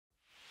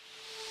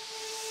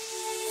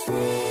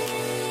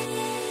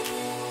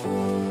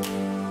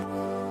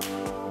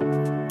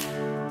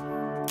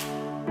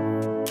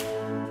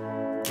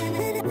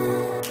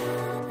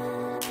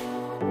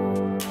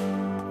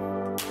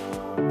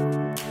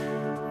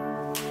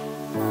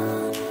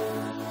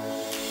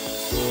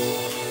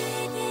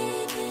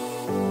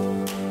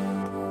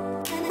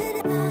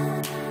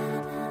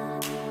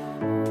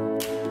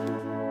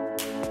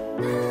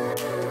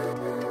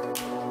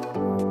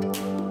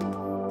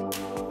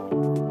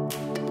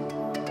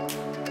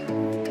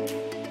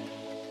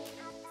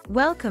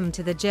Welcome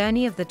to the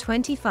journey of the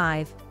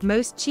 25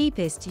 most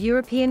cheapest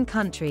European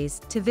countries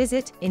to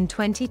visit in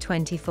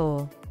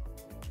 2024.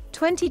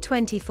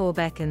 2024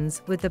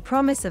 beckons with the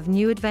promise of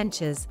new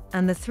adventures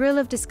and the thrill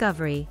of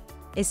discovery,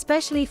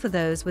 especially for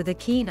those with a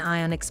keen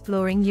eye on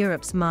exploring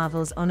Europe's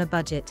marvels on a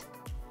budget.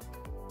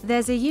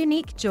 There's a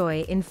unique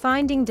joy in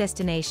finding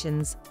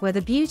destinations where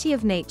the beauty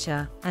of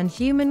nature and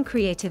human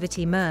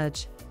creativity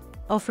merge,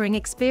 offering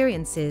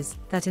experiences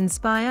that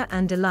inspire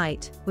and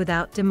delight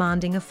without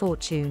demanding a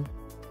fortune.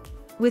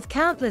 With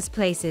countless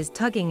places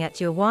tugging at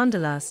your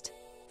wanderlust,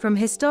 from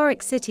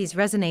historic cities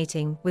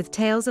resonating with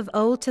tales of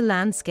old to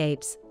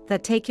landscapes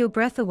that take your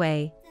breath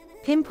away,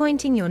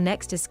 pinpointing your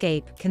next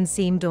escape can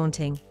seem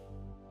daunting.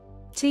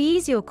 To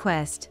ease your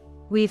quest,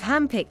 we've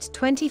handpicked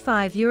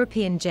 25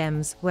 European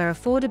gems where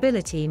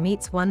affordability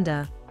meets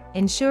wonder,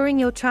 ensuring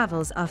your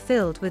travels are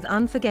filled with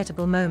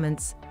unforgettable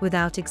moments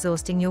without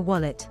exhausting your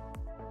wallet.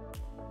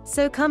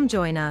 So come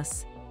join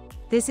us.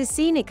 This is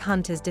Scenic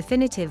Hunter's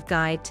definitive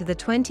guide to the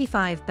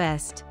 25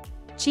 best,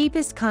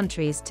 cheapest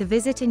countries to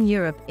visit in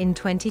Europe in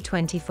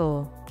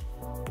 2024.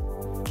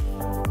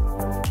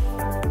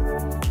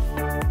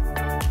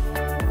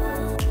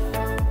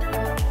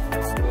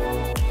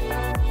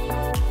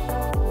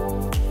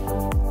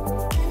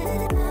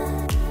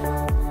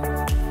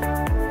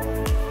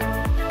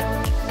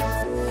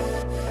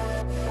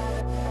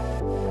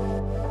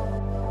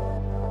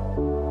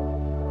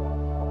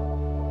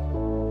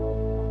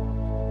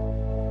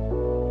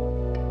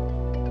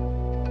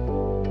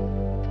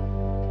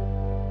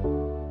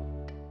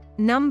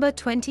 Number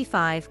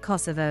 25.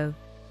 Kosovo.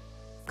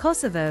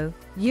 Kosovo,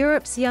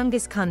 Europe's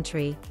youngest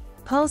country,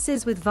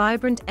 pulses with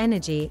vibrant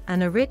energy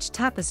and a rich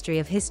tapestry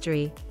of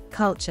history,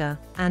 culture,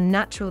 and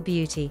natural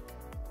beauty.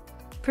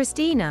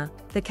 Pristina,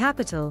 the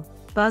capital,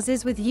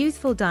 buzzes with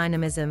youthful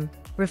dynamism,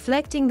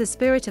 reflecting the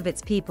spirit of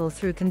its people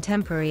through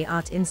contemporary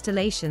art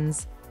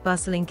installations,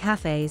 bustling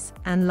cafes,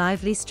 and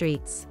lively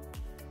streets.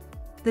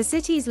 The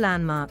city's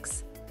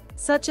landmarks,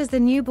 such as the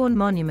Newborn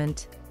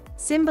Monument,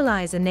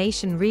 symbolize a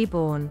nation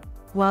reborn,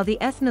 while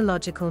the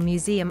Ethnological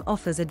Museum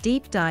offers a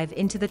deep dive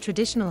into the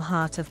traditional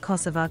heart of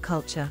Kosovar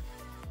culture.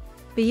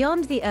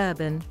 Beyond the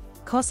urban,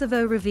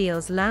 Kosovo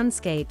reveals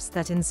landscapes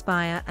that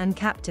inspire and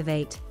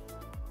captivate.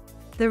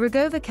 The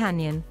Rogova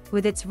Canyon,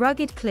 with its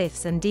rugged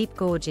cliffs and deep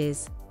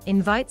gorges,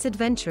 invites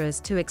adventurers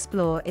to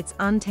explore its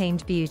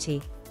untamed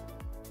beauty.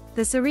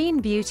 The serene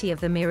beauty of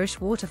the Mirish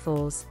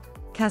waterfalls,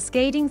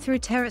 cascading through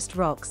terraced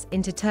rocks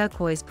into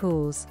turquoise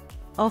pools,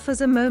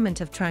 offers a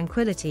moment of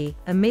tranquility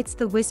amidst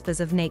the whispers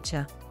of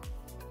nature.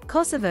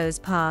 Kosovo's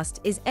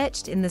past is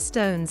etched in the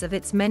stones of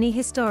its many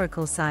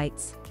historical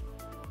sites.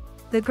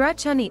 The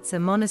Gračanica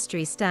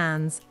monastery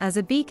stands as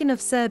a beacon of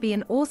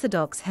Serbian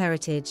Orthodox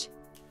heritage,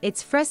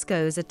 its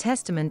frescoes a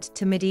testament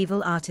to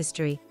medieval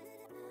artistry.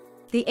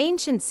 The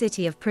ancient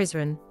city of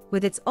Prizren,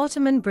 with its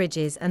Ottoman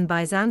bridges and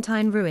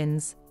Byzantine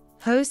ruins,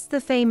 hosts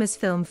the famous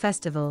film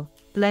festival,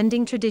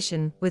 blending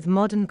tradition with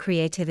modern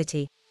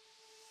creativity.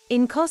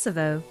 In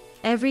Kosovo,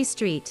 every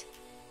street,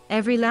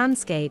 every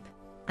landscape,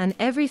 and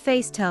every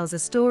face tells a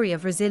story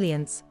of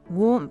resilience,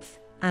 warmth,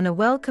 and a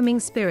welcoming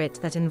spirit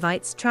that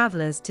invites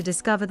travelers to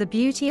discover the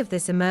beauty of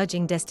this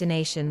emerging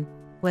destination,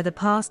 where the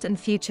past and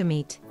future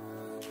meet.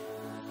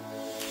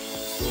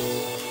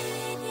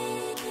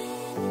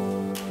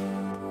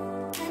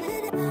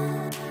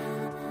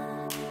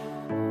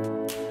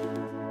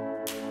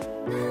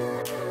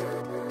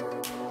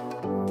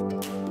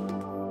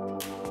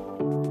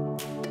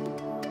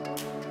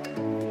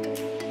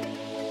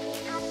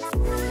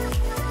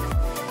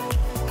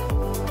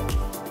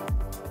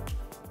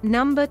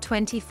 Number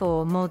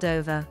 24.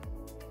 Moldova.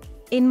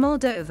 In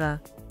Moldova,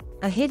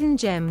 a hidden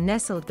gem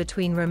nestled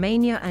between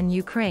Romania and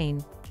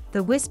Ukraine,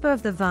 the whisper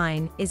of the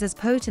vine is as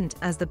potent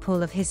as the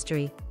pull of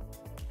history.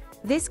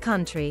 This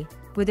country,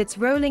 with its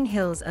rolling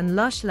hills and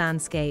lush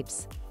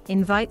landscapes,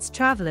 invites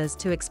travelers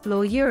to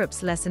explore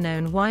Europe's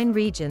lesser-known wine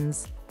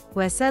regions,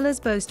 where cellars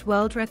boast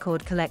world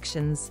record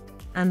collections,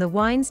 and the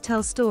wines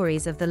tell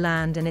stories of the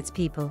land and its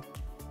people.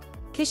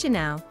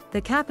 Chisinau,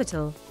 the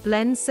capital,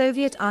 blends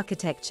Soviet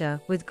architecture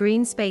with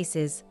green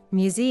spaces,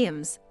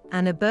 museums,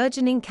 and a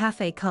burgeoning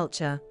cafe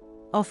culture,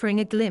 offering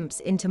a glimpse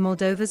into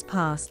Moldova's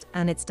past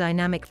and its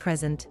dynamic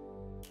present.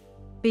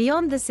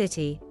 Beyond the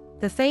city,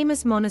 the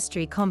famous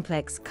monastery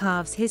complex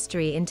carves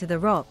history into the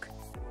rock,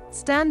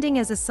 standing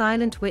as a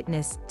silent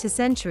witness to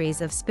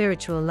centuries of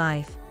spiritual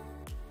life.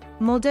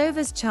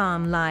 Moldova's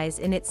charm lies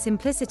in its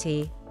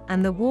simplicity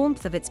and the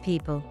warmth of its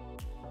people.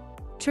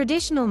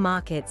 Traditional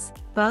markets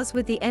buzz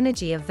with the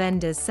energy of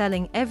vendors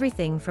selling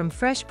everything from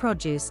fresh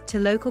produce to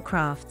local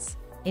crafts,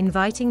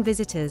 inviting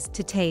visitors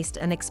to taste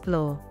and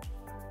explore.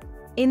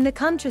 In the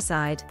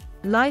countryside,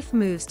 life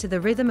moves to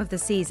the rhythm of the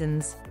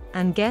seasons,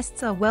 and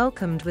guests are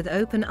welcomed with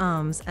open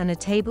arms and a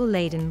table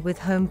laden with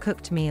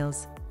home-cooked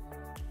meals.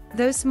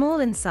 Though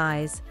small in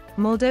size,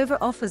 Moldova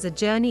offers a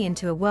journey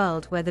into a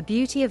world where the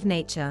beauty of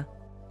nature,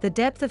 the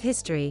depth of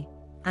history,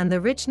 and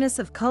the richness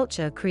of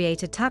culture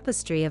create a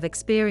tapestry of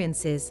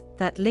experiences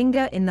that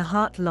linger in the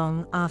heart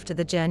long after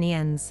the journey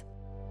ends.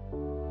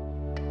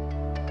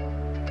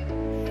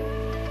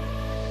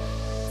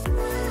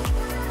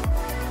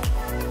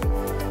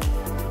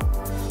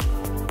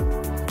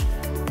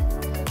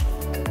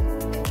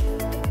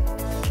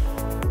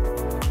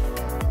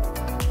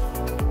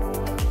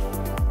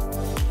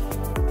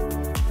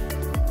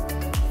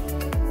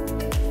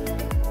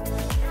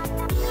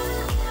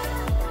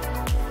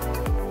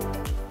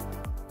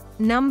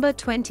 Number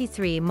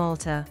 23.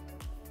 Malta.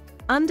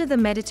 Under the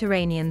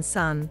Mediterranean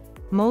sun,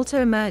 Malta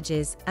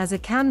emerges as a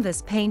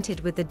canvas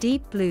painted with the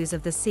deep blues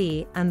of the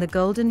sea and the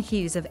golden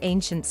hues of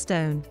ancient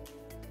stone.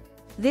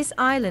 This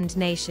island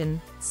nation,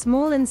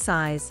 small in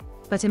size,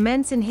 but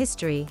immense in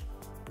history,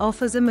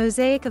 offers a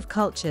mosaic of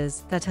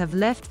cultures that have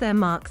left their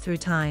mark through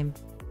time.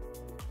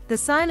 The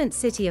silent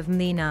city of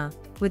Mlina,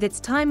 with its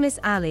timeless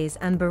alleys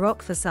and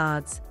baroque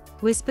facades,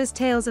 whispers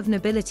tales of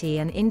nobility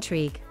and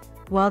intrigue,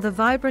 while the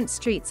vibrant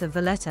streets of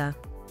Valletta,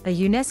 a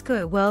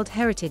UNESCO World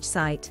Heritage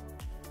Site,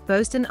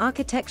 boast an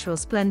architectural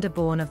splendor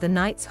born of the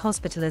Knights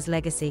Hospitallers'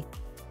 legacy.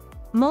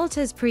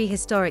 Malta's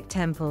prehistoric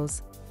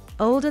temples,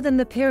 older than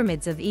the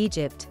pyramids of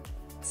Egypt,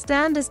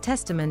 stand as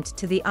testament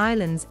to the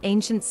island's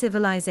ancient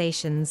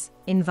civilizations,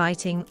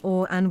 inviting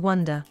awe and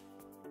wonder.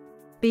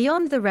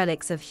 Beyond the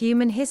relics of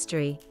human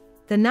history,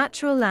 the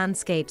natural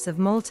landscapes of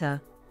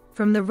Malta,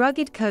 from the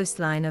rugged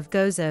coastline of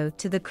Gozo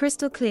to the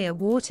crystal-clear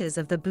waters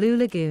of the Blue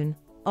Lagoon,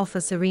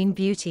 offer serene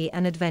beauty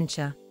and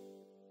adventure.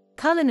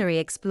 Culinary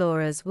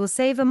explorers will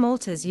savor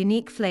Malta's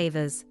unique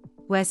flavors,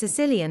 where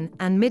Sicilian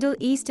and Middle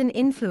Eastern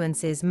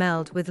influences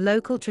meld with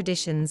local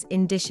traditions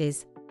in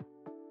dishes.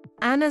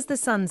 And as the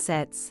sun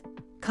sets,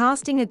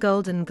 casting a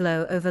golden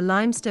glow over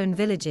limestone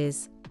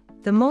villages,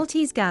 the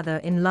Maltese gather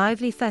in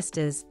lively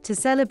festas to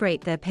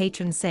celebrate their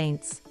patron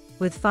saints,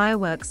 with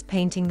fireworks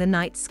painting the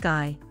night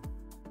sky.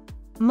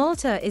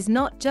 Malta is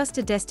not just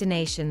a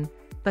destination,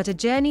 but a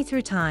journey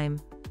through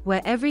time,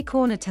 where every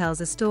corner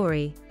tells a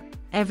story,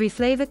 every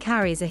flavor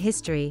carries a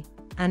history,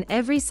 and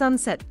every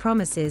sunset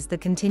promises the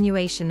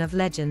continuation of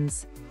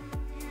legends.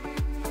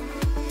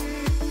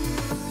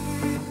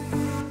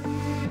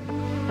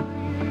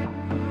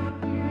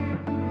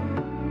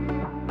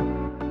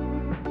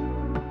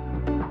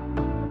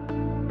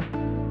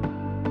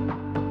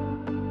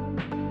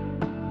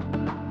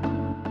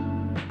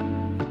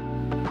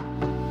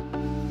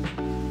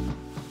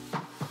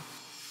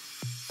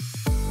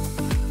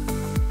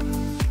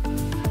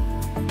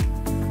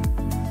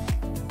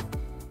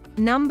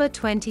 Number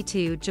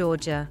 22.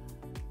 Georgia.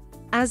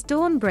 As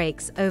dawn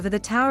breaks over the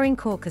towering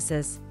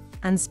Caucasus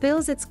and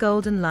spills its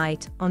golden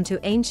light onto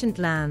ancient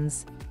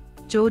lands,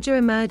 Georgia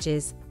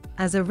emerges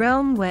as a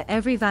realm where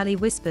every valley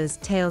whispers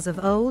tales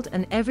of old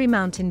and every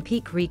mountain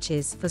peak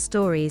reaches for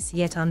stories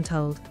yet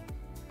untold.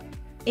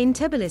 In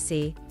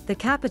Tbilisi, the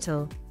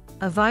capital,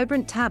 a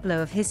vibrant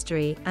tableau of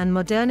history and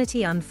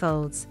modernity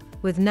unfolds,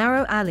 with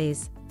narrow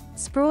alleys,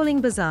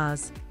 sprawling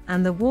bazaars,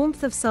 and the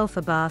warmth of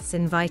sulfur baths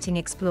inviting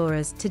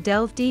explorers to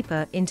delve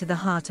deeper into the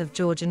heart of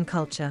Georgian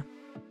culture.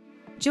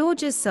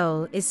 Georgia's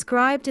soul is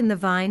scribed in the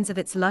vines of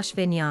its lush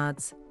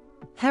vineyards,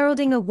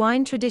 heralding a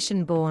wine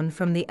tradition born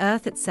from the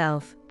earth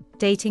itself,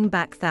 dating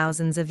back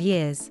thousands of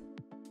years.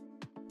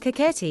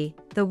 Kakheti,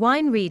 the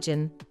wine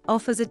region,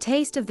 offers a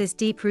taste of this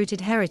deep-rooted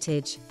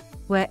heritage,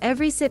 where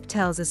every sip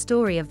tells a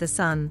story of the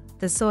sun,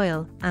 the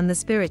soil, and the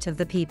spirit of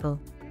the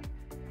people.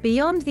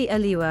 Beyond the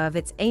allure of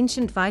its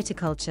ancient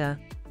viticulture,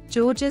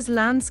 Georgia's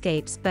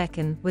landscapes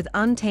beckon with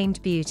untamed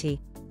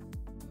beauty.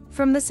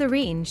 From the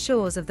serene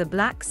shores of the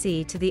Black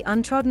Sea to the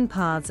untrodden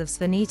paths of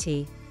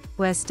Svaneti,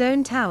 where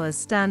stone towers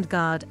stand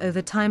guard over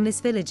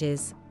timeless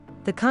villages,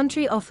 the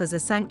country offers a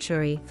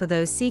sanctuary for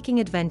those seeking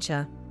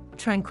adventure,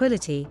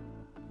 tranquility,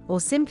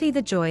 or simply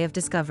the joy of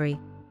discovery.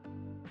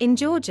 In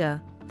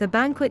Georgia, the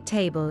banquet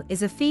table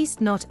is a feast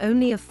not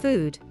only of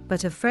food,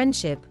 but of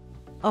friendship,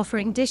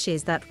 offering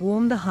dishes that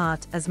warm the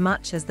heart as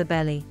much as the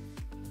belly.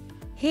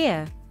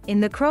 Here, in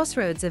the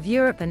crossroads of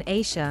Europe and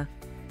Asia,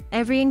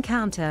 every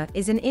encounter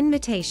is an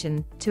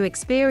invitation to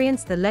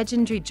experience the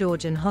legendary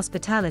Georgian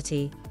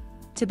hospitality,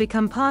 to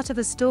become part of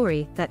a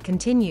story that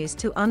continues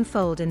to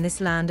unfold in this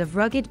land of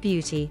rugged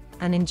beauty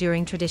and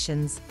enduring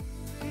traditions.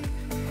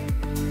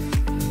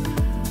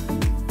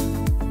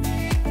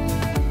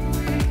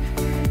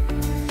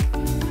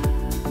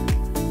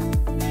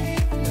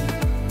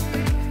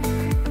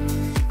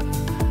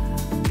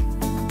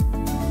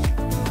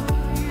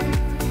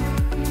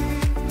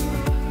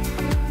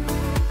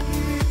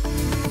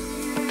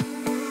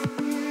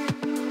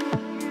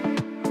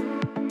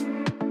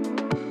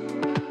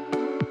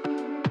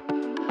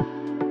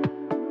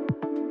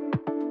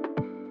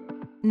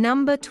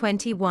 Number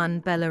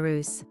 21.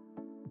 Belarus.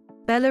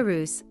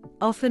 Belarus,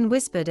 often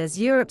whispered as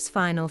Europe's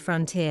final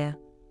frontier,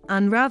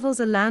 unravels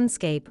a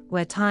landscape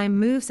where time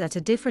moves at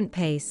a different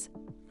pace,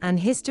 and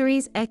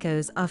history's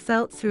echoes are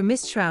felt through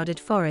mist-shrouded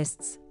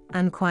forests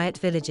and quiet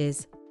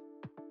villages.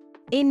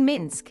 In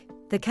Minsk,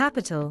 the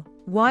capital,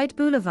 wide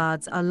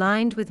boulevards are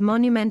lined with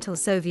monumental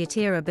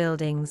Soviet-era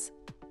buildings,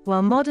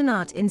 while modern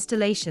art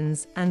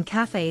installations and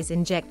cafes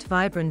inject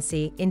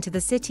vibrancy into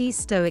the city's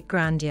stoic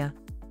grandeur.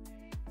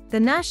 The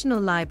National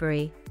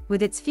Library,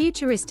 with its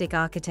futuristic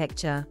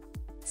architecture,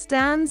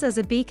 stands as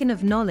a beacon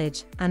of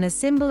knowledge and a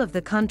symbol of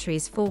the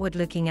country's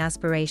forward-looking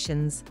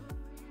aspirations.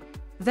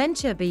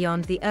 Venture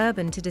beyond the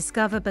urban to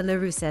discover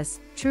Belarus's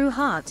true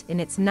heart in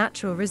its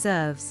natural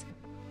reserves,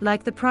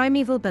 like the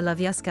primeval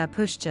Belovyska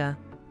Puszcza,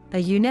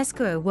 a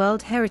UNESCO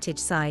World Heritage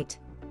Site,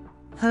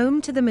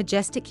 home to the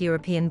majestic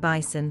European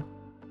bison.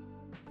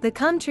 The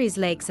country's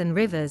lakes and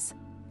rivers,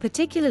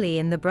 particularly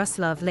in the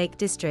Bruslov Lake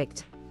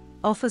District,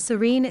 offer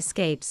serene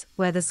escapes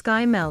where the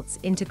sky melts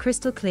into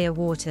crystal-clear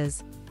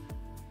waters.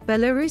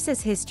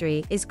 Belarus's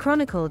history is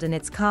chronicled in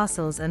its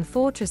castles and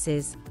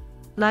fortresses,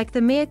 like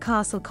the Mir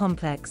Castle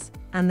Complex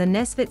and the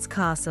Nesvitz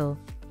Castle,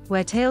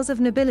 where tales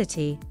of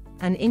nobility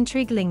and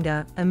intrigue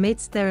linger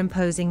amidst their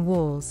imposing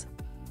walls.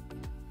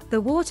 The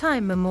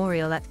wartime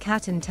memorial at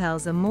Katyn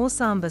tells a more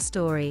somber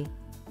story,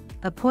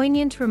 a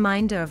poignant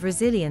reminder of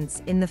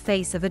resilience in the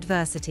face of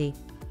adversity.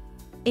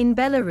 In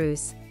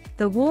Belarus,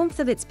 the warmth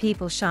of its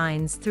people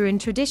shines through in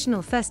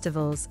traditional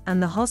festivals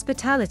and the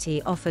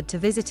hospitality offered to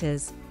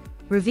visitors,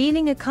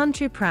 revealing a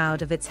country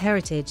proud of its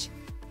heritage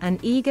and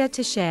eager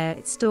to share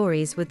its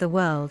stories with the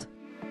world.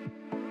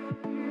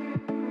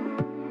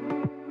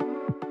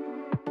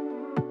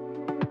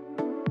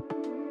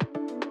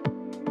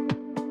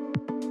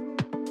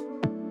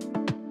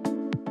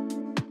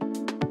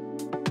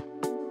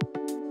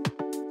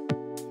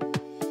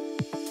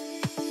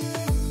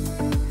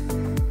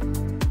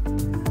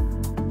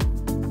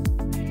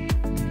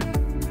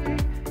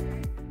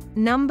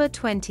 Number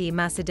 20.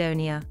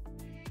 Macedonia.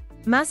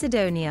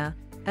 Macedonia,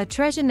 a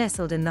treasure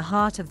nestled in the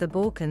heart of the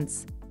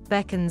Balkans,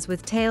 beckons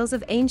with tales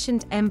of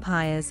ancient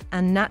empires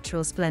and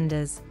natural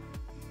splendors.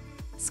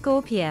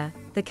 Skopje,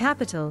 the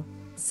capital,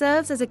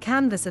 serves as a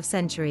canvas of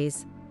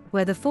centuries,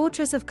 where the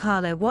fortress of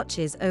Kala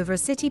watches over a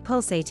city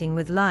pulsating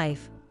with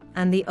life,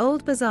 and the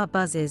old bazaar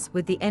buzzes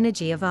with the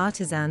energy of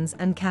artisans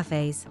and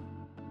cafes.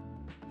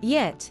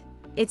 Yet,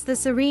 it's the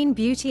serene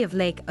beauty of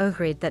Lake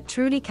Ohrid that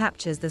truly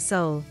captures the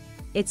soul,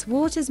 its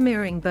waters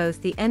mirroring both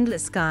the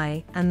endless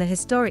sky and the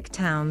historic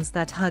towns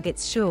that hug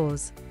its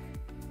shores.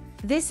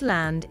 This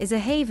land is a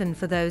haven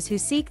for those who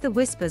seek the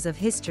whispers of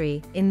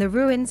history in the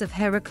ruins of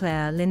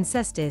Heraclea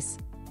Lyncestis,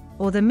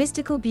 or the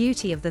mystical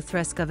beauty of the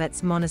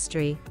Threskovets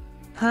Monastery,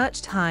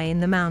 perched high in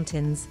the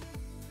mountains.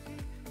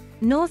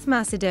 North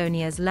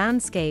Macedonia's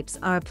landscapes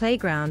are a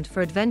playground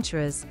for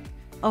adventurers,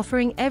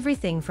 offering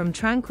everything from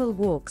tranquil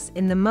walks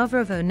in the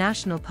Mavrovo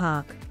National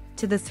Park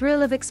to the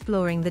thrill of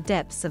exploring the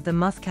depths of the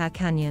Muthka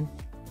Canyon.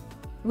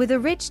 With a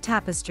rich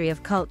tapestry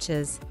of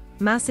cultures,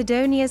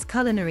 Macedonia's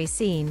culinary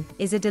scene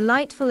is a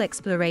delightful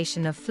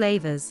exploration of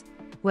flavors,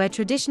 where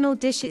traditional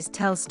dishes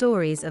tell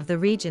stories of the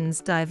region's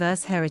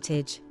diverse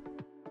heritage.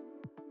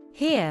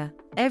 Here,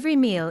 every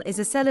meal is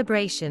a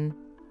celebration,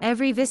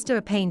 every vista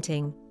a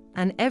painting,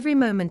 and every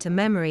moment a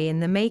memory in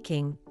the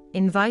making,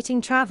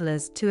 inviting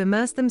travelers to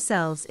immerse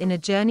themselves in a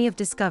journey of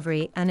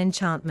discovery and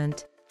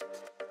enchantment.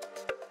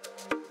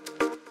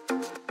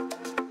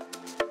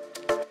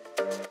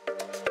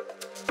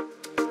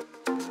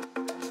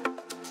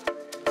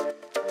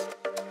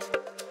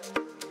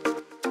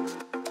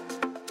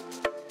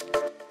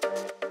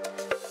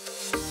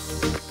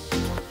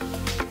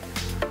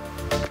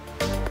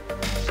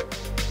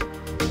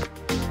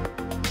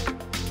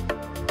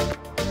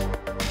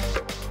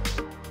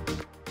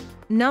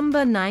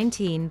 Number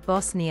 19.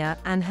 Bosnia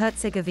and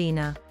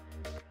Herzegovina.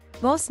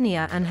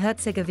 Bosnia and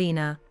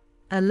Herzegovina,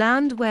 a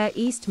land where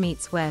East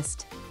meets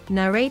West,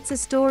 narrates a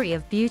story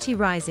of beauty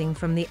rising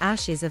from the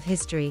ashes of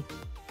history.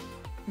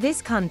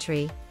 This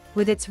country,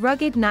 with its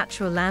rugged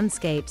natural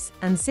landscapes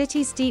and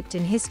cities steeped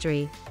in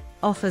history,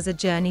 offers a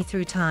journey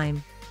through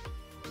time.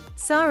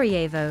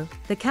 Sarajevo,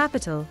 the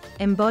capital,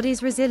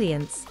 embodies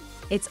resilience,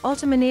 its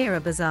Ottoman-era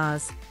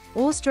bazaars,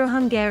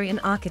 Austro-Hungarian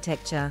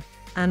architecture,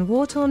 and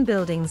war-torn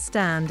buildings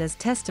stand as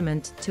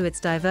testament to its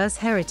diverse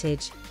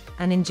heritage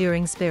and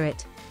enduring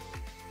spirit.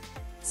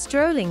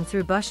 Strolling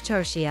through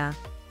Bushturcia,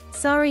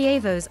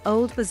 Sarajevo's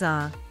old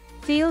bazaar,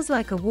 feels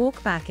like a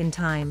walk back in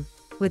time,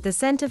 with the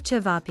scent of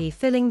cevapi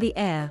filling the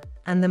air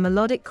and the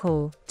melodic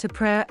call to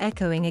prayer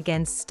echoing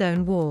against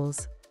stone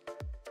walls.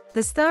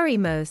 The Stari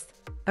Most,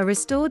 a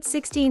restored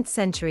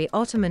 16th-century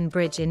Ottoman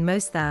bridge in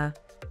Mostar,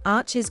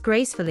 arches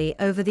gracefully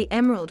over the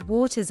emerald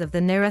waters of the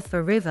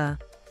Neretva River,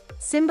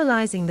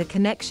 symbolizing the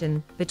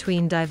connection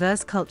between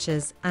diverse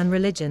cultures and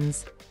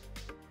religions.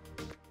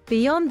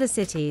 Beyond the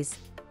cities,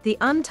 the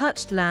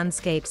untouched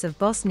landscapes of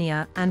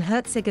Bosnia and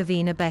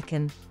Herzegovina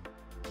beckon.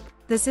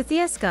 The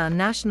Sitjeska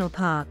National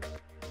Park,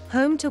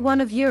 home to one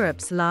of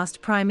Europe's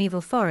last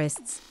primeval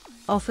forests,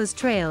 offers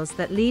trails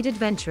that lead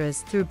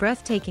adventurers through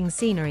breathtaking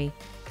scenery,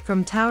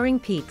 from towering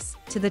peaks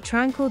to the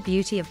tranquil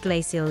beauty of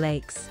glacial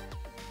lakes.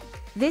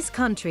 This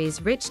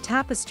country's rich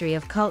tapestry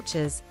of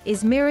cultures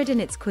is mirrored in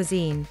its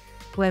cuisine,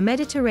 where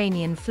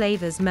Mediterranean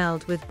flavors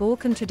meld with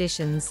Balkan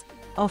traditions,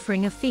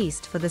 offering a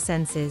feast for the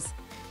senses.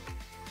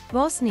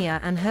 Bosnia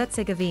and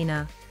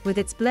Herzegovina, with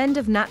its blend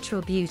of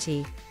natural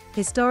beauty,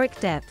 historic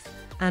depth,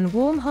 and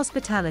warm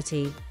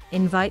hospitality,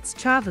 invites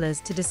travelers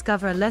to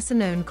discover a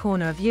lesser-known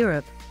corner of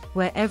Europe,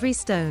 where every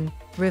stone,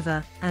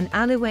 river, and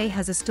alleyway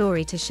has a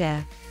story to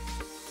share.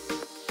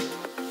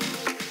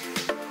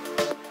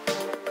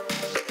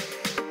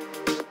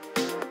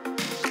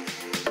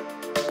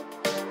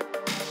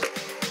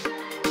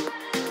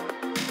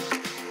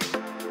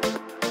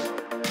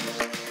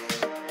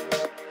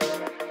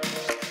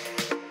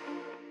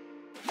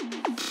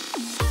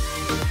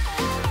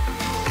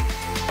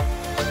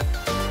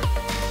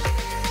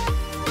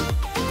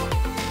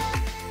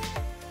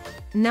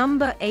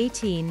 Number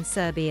 18.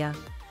 Serbia.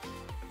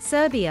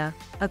 Serbia,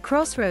 a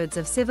crossroads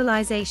of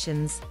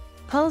civilizations,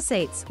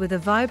 pulsates with a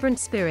vibrant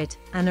spirit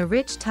and a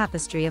rich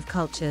tapestry of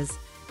cultures.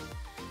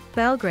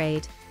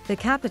 Belgrade, the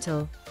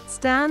capital,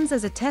 stands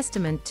as a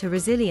testament to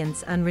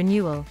resilience and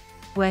renewal,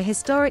 where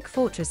historic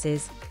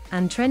fortresses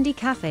and trendy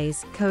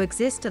cafes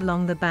coexist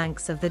along the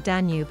banks of the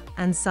Danube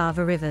and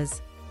Sava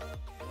rivers.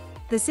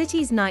 The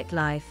city's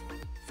nightlife,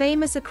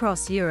 famous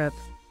across Europe,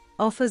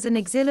 offers an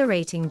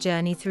exhilarating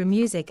journey through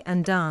music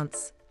and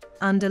dance,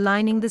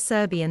 underlining the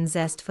Serbian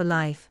zest for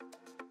life.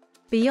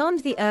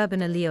 Beyond the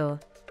urban allure,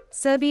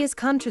 Serbia's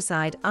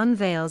countryside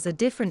unveils a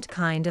different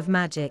kind of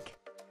magic.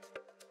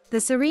 The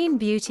serene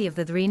beauty of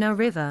the Drina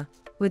River,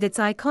 with its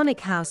iconic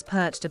house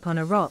perched upon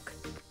a rock,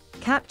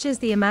 captures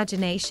the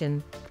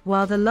imagination,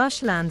 while the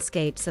lush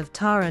landscapes of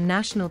Tara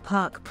National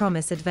Park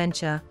promise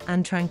adventure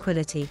and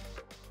tranquility.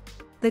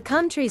 The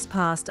country's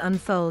past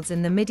unfolds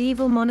in the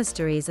medieval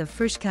monasteries of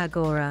Fruška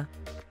Gora,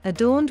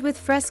 adorned with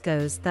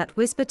frescoes that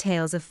whisper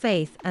tales of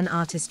faith and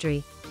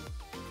artistry.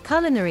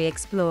 Culinary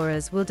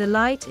explorers will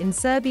delight in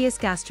Serbia's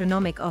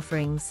gastronomic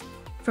offerings,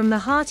 from the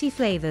hearty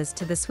flavors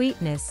to the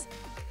sweetness,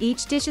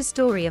 each dish a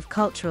story of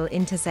cultural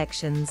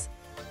intersections.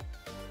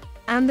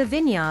 And the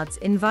vineyards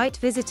invite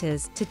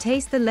visitors to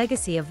taste the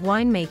legacy of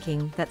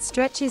winemaking that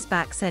stretches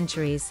back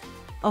centuries,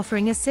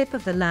 offering a sip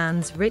of the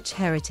land's rich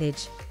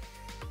heritage.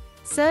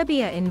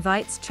 Serbia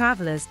invites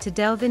travelers to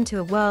delve into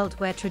a world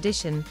where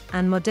tradition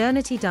and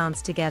modernity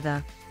dance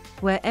together,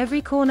 where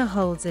every corner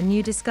holds a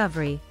new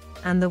discovery,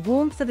 and the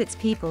warmth of its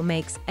people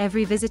makes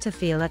every visitor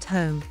feel at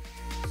home.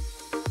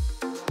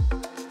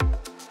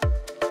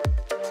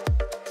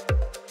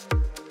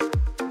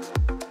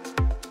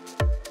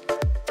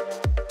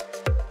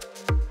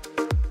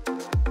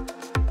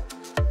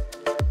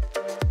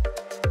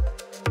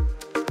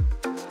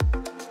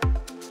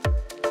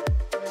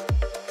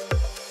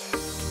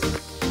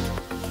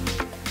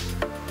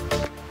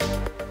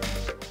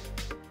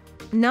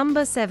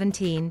 Number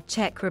 17.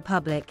 Czech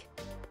Republic.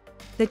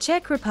 The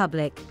Czech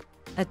Republic,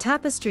 a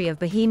tapestry of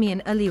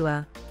Bohemian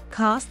allure,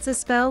 casts a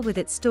spell with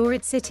its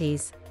storied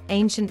cities,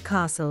 ancient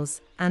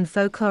castles, and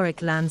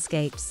folkloric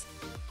landscapes.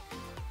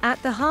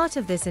 At the heart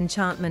of this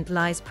enchantment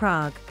lies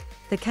Prague,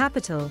 the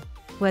capital,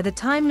 where the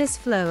timeless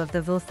flow of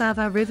the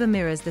Vltava River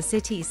mirrors the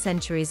city's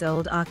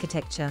centuries-old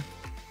architecture.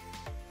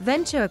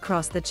 Venture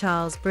across the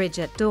Charles Bridge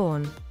at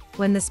dawn,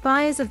 when the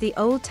spires of the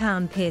old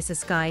town pierce a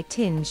sky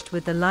tinged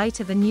with the light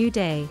of a new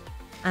day,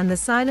 and the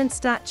silent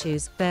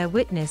statues bear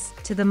witness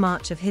to the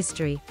march of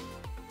history.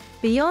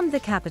 Beyond the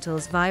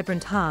capital's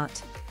vibrant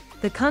heart,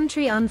 the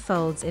country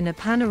unfolds in a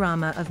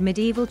panorama of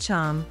medieval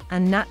charm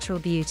and natural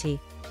beauty.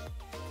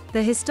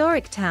 The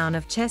historic town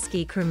of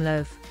Český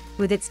Krumlov,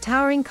 with its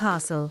towering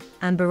castle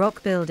and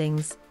Baroque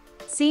buildings,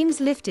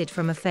 seems lifted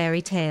from a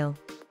fairy tale.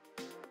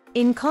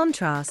 In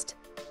contrast,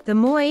 the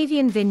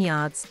Moravian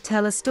vineyards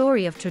tell a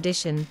story of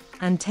tradition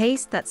and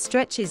taste that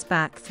stretches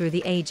back through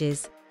the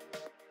ages.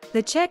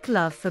 The Czech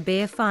love for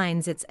beer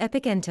finds its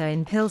epicenter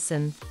in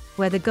Pilsen,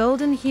 where the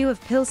golden hue of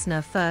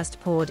Pilsner first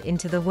poured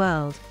into the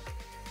world.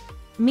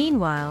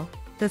 Meanwhile,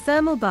 the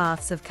thermal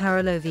baths of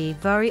Karlovy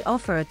Vary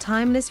offer a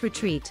timeless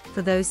retreat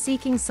for those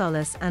seeking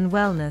solace and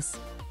wellness.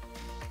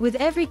 With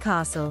every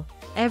castle,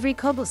 every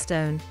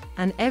cobblestone,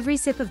 and every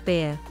sip of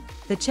beer,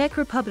 the Czech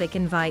Republic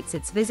invites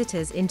its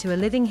visitors into a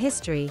living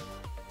history,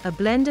 a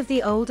blend of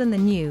the old and the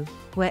new,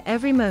 where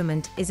every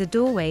moment is a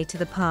doorway to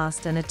the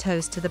past and a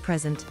toast to the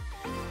present.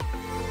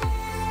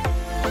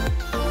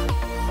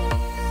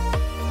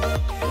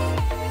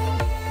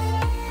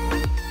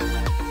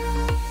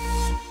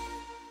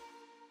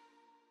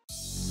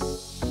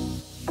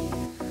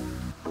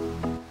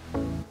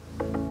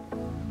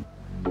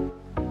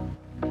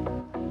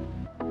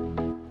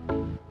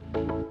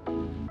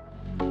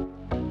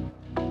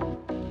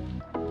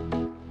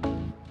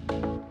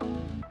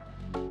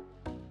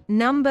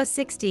 Number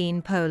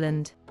 16.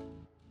 Poland.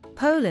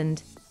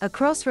 Poland, a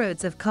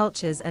crossroads of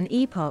cultures and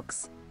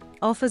epochs,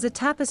 offers a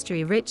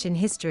tapestry rich in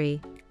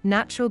history,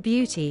 natural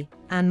beauty,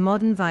 and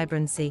modern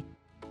vibrancy.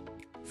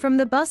 From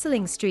the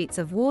bustling streets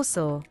of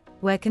Warsaw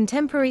where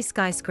contemporary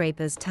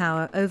skyscrapers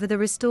tower over the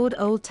restored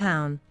Old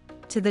Town,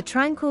 to the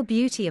tranquil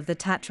beauty of the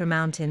Tatra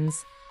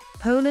Mountains,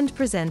 Poland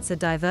presents a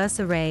diverse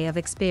array of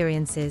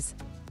experiences.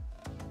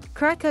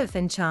 Krakow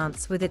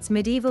enchants with its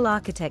medieval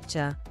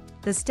architecture,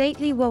 the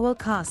stately Wawel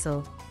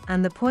Castle,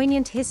 and the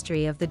poignant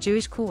history of the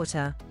Jewish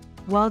Quarter,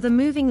 while the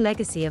moving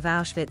legacy of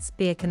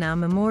Auschwitz-Birkenau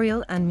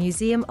Memorial and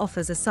Museum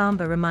offers a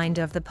somber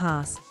reminder of the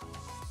past.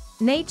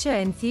 Nature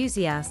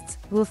enthusiasts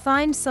will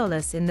find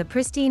solace in the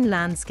pristine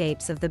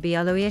landscapes of the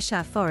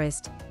Białowieża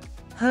forest,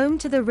 home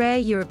to the rare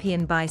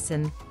European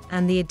bison,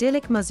 and the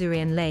idyllic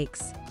Masurian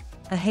lakes,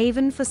 a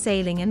haven for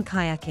sailing and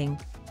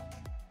kayaking.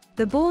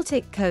 The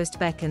Baltic coast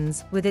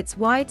beckons with its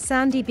wide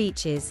sandy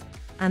beaches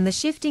and the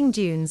shifting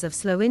dunes of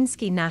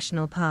Słowinski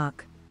National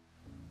Park.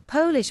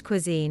 Polish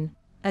cuisine,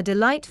 a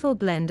delightful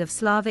blend of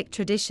Slavic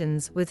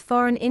traditions with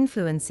foreign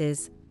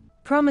influences,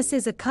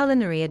 promises a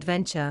culinary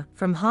adventure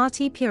from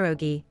hearty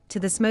pierogi to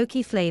the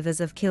smoky flavors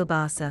of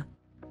kielbasa.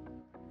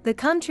 The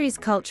country's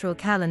cultural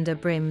calendar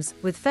brims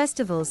with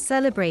festivals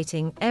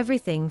celebrating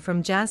everything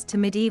from jazz to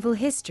medieval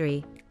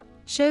history,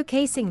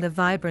 showcasing the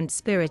vibrant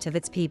spirit of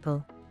its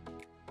people.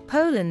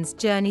 Poland's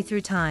journey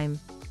through time,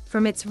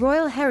 from its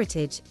royal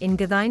heritage in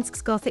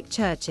Gdańsk's Gothic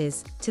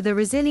churches to the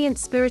resilient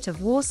spirit of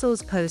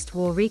Warsaw's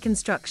post-war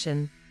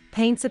reconstruction,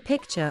 paints a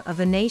picture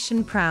of a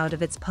nation proud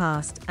of its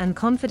past and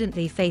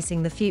confidently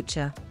facing the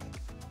future.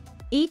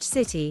 Each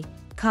city,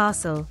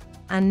 castle,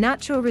 and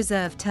natural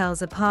reserve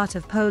tells a part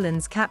of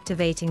Poland's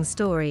captivating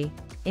story,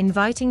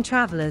 inviting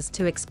travelers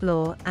to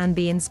explore and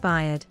be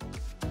inspired.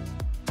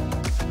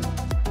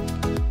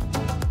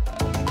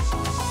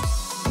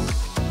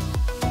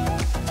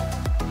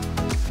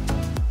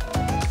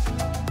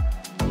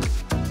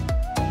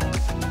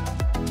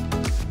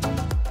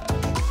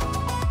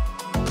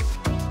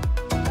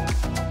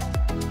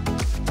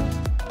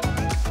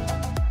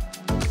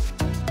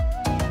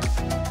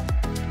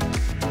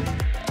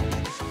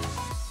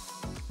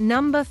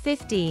 Number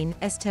 15.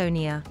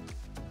 Estonia.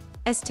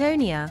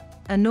 Estonia,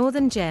 a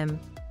northern gem,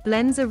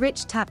 blends a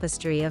rich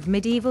tapestry of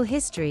medieval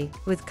history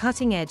with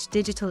cutting-edge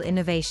digital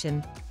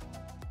innovation.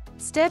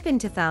 Step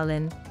into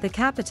Tallinn, the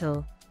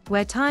capital,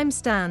 where time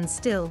stands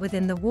still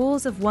within the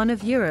walls of one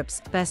of Europe's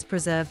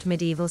best-preserved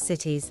medieval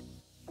cities.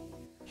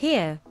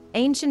 Here,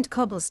 ancient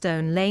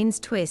cobblestone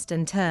lanes twist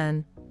and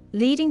turn,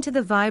 leading to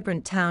the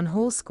vibrant town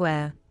hall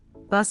square,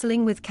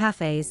 bustling with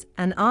cafes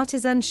and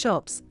artisan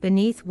shops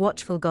beneath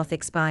watchful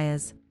Gothic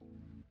spires.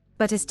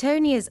 But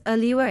Estonia's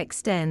allure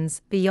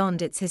extends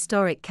beyond its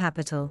historic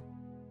capital.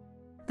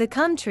 The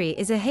country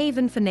is a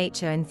haven for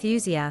nature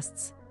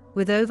enthusiasts,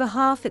 with over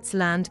half its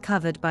land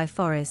covered by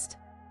forest.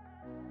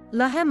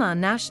 Lahemaa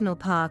National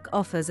Park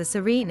offers a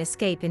serene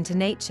escape into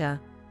nature,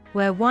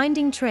 where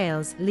winding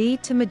trails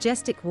lead to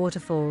majestic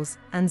waterfalls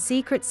and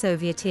secret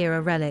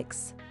Soviet-era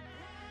relics.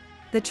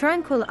 The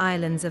tranquil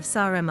islands of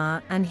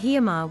Saaremaa and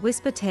Hiiumaa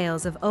whisper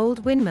tales of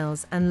old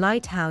windmills and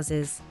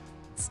lighthouses,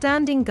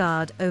 standing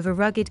guard over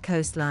rugged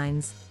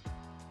coastlines.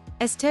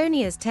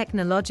 Estonia's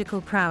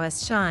technological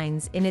prowess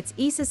shines in its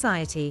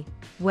e-society,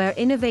 where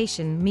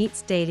innovation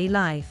meets daily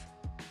life.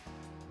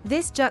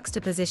 This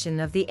juxtaposition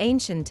of the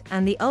ancient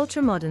and the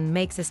ultramodern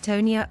makes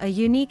Estonia a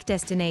unique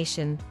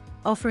destination,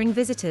 offering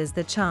visitors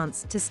the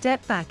chance to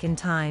step back in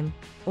time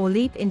or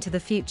leap into the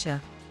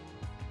future.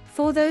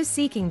 For those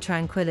seeking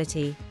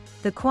tranquility,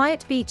 the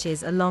quiet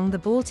beaches along the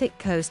Baltic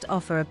coast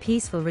offer a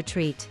peaceful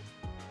retreat.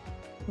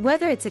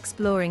 Whether it's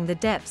exploring the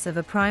depths of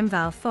a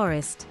primeval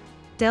forest,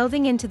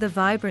 delving into the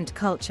vibrant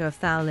culture of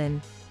Tallinn,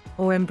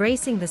 or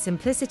embracing the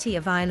simplicity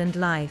of island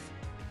life,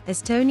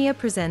 Estonia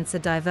presents a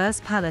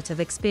diverse palette of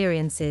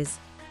experiences,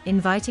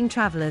 inviting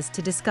travelers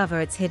to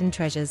discover its hidden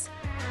treasures.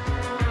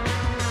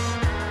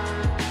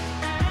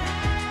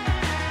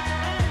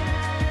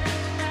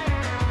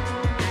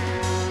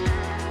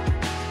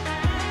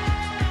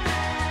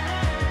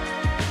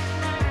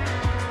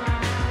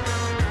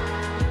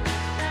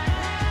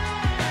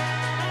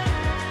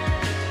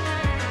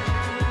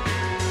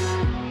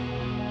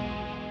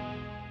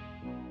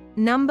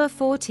 Number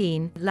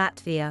 14.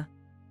 Latvia.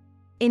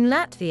 In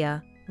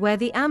Latvia, where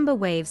the amber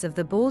waves of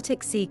the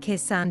Baltic Sea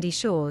kiss sandy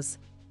shores,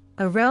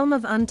 a realm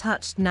of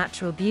untouched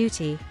natural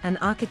beauty and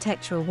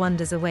architectural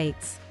wonders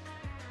awaits.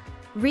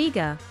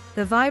 Riga,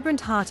 the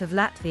vibrant heart of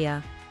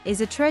Latvia,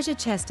 is a treasure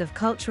chest of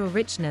cultural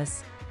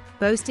richness,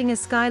 boasting a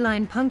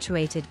skyline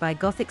punctuated by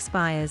Gothic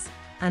spires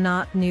and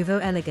Art Nouveau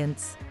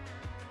elegance.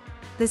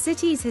 The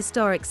city's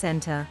historic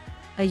center,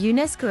 a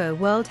UNESCO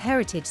World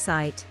Heritage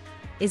Site,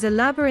 is a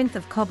labyrinth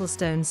of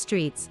cobblestone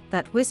streets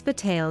that whisper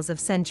tales of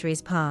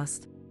centuries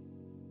past.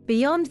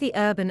 Beyond the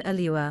urban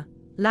allure,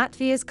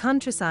 Latvia's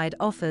countryside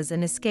offers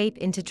an escape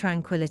into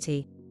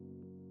tranquility.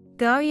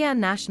 Gauja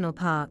National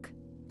Park,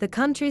 the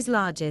country's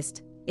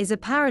largest, is a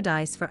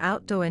paradise for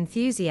outdoor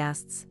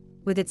enthusiasts,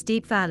 with its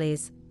deep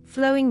valleys,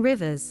 flowing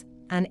rivers,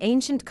 and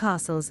ancient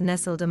castles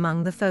nestled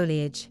among the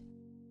foliage.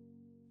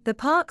 The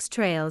park's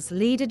trails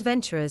lead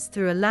adventurers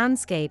through a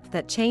landscape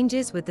that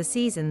changes with the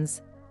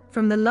seasons,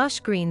 from the lush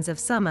greens of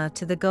summer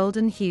to the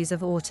golden hues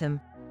of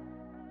autumn.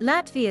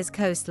 Latvia's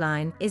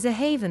coastline is a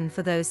haven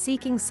for those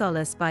seeking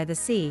solace by the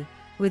sea,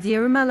 with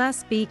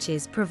Jūrmalas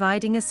beaches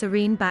providing a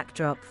serene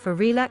backdrop for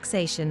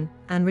relaxation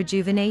and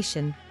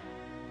rejuvenation.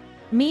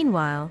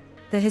 Meanwhile,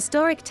 the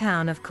historic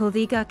town of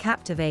Kulthiga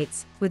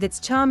captivates with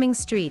its charming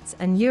streets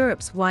and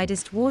Europe's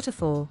widest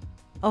waterfall,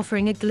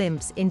 offering a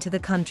glimpse into the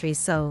country's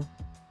soul.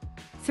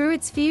 Through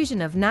its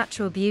fusion of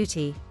natural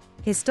beauty,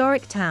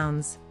 historic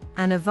towns,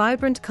 and a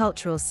vibrant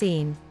cultural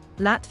scene,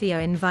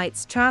 Latvia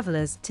invites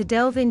travelers to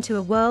delve into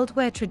a world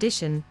where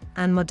tradition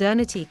and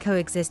modernity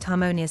coexist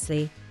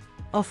harmoniously,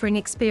 offering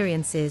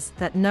experiences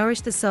that nourish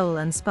the soul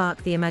and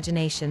spark the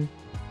imagination.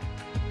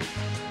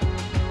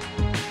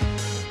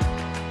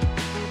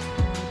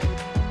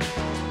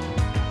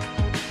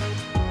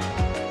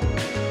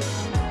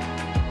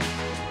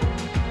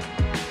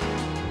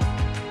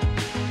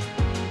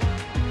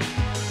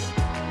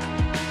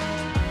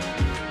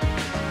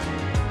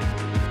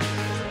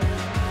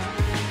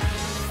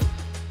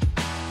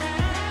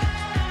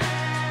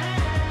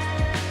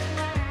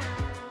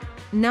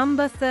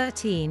 Number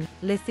 13,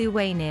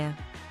 Lithuania.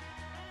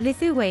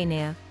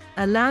 Lithuania,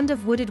 a land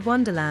of wooded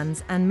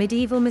wonderlands and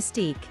medieval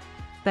mystique,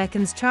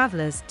 beckons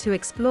travelers to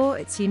explore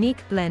its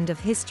unique blend of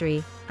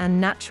history and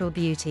natural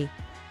beauty.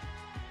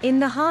 In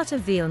the heart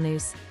of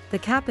Vilnius, the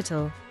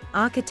capital,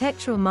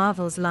 architectural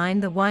marvels line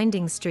the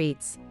winding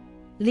streets,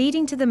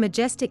 leading to the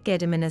majestic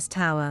Gediminas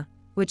Tower,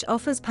 which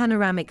offers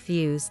panoramic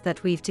views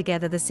that weave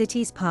together the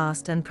city's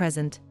past and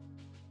present.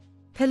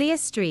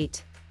 Pilies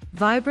Street,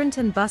 vibrant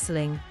and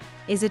bustling,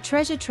 is a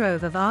treasure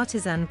trove of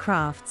artisan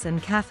crafts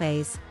and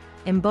cafes,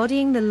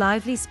 embodying the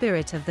lively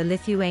spirit of the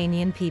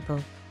Lithuanian people.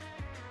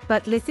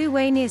 But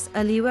Lithuania's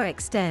allure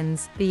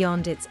extends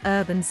beyond its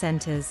urban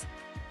centers.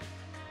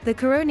 The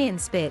Curonian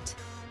Spit,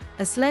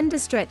 a slender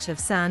stretch of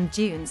sand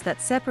dunes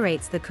that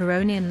separates the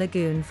Curonian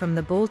Lagoon from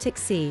the Baltic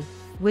Sea,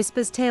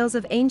 whispers tales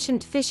of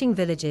ancient fishing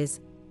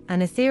villages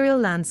and ethereal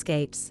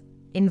landscapes,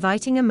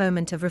 inviting a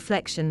moment of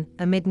reflection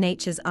amid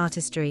nature's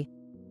artistry.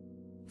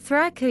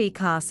 Thrakui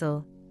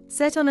Castle,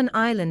 set on an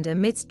island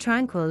amidst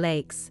tranquil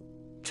lakes,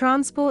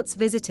 transports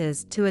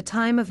visitors to a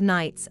time of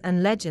knights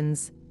and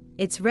legends,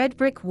 its red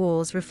brick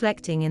walls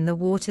reflecting in the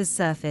water's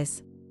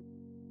surface.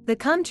 The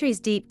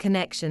country's deep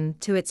connection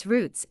to its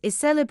roots is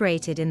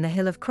celebrated in the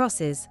Hill of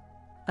Crosses,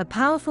 a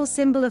powerful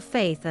symbol of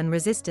faith and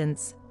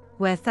resistance,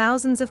 where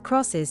thousands of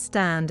crosses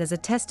stand as a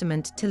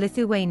testament to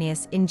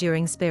Lithuania's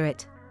enduring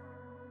spirit.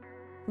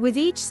 With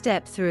each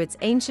step through its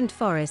ancient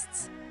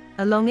forests,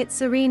 along its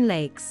serene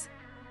lakes,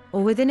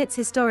 or within its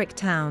historic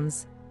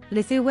towns,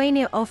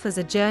 Lithuania offers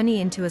a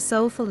journey into a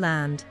soulful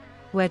land,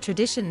 where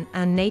tradition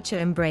and nature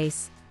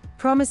embrace,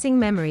 promising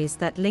memories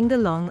that linger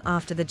long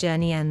after the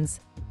journey ends.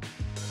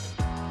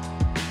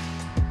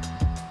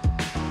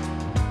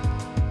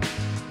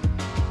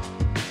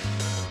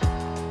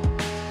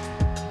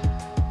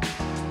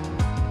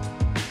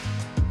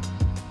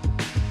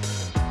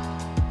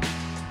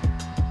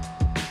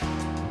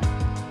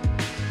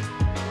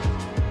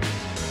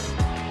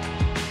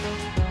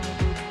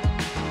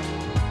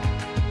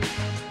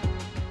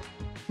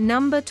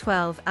 Number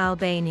 12,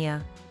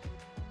 Albania.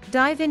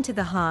 Dive into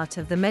the heart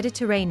of the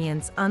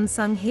Mediterranean's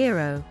unsung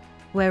hero,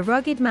 where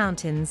rugged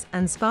mountains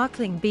and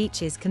sparkling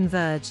beaches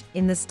converge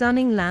in the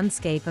stunning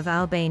landscape of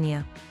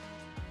Albania.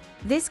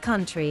 This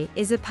country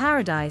is a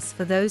paradise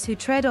for those who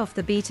tread off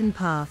the beaten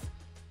path,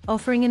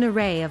 offering an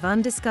array of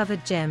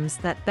undiscovered gems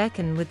that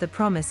beckon with the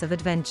promise of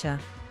adventure.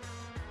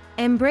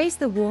 Embrace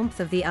the warmth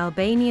of the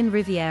Albanian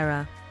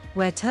Riviera,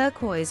 where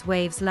turquoise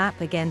waves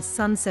lap against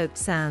sun-soaked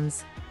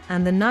sands,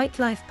 and the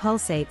nightlife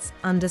pulsates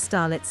under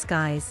starlit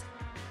skies.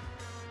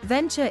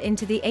 Venture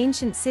into the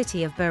ancient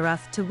city of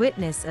Berat to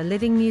witness a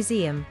living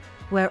museum,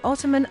 where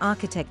Ottoman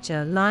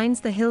architecture lines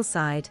the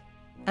hillside,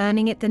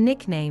 earning it the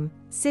nickname,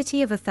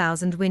 City of a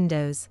Thousand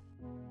Windows.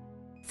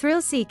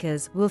 Thrill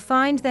seekers will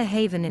find their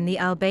haven in the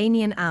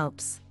Albanian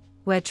Alps,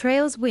 where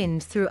trails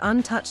wind through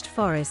untouched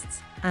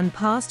forests and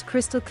past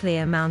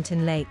crystal-clear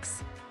mountain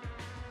lakes.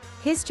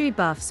 History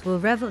buffs will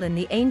revel in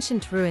the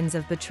ancient ruins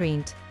of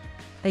Betrint,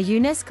 a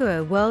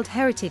UNESCO World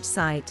Heritage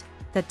Site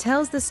that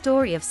tells the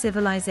story of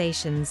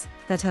civilizations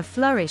that have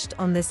flourished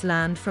on this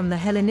land from the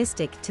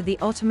Hellenistic to the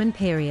Ottoman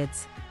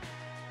periods.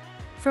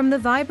 From the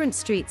vibrant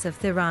streets of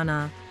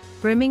Tirana,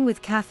 brimming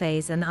with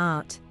cafes and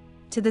art,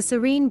 to the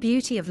serene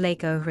beauty of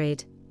Lake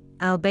Ohrid,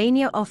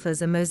 Albania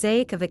offers a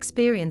mosaic of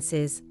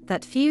experiences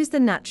that fuse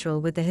the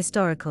natural with the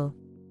historical.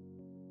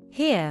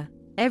 Here,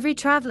 every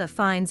traveler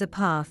finds a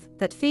path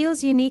that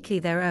feels uniquely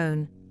their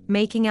own,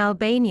 making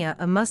Albania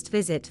a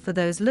must-visit for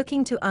those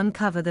looking to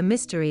uncover the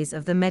mysteries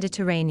of the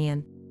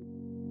Mediterranean.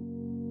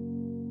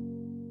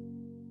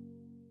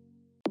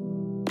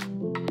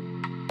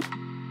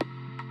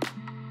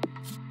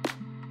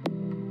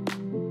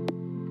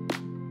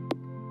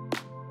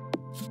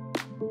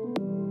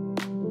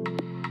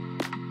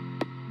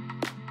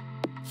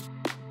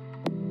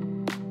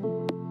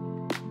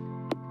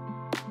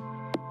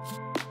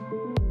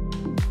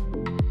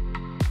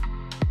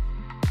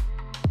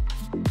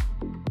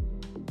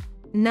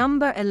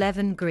 Number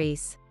 11,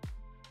 Greece.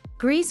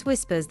 Greece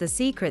whispers the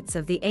secrets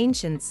of the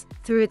ancients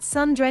through its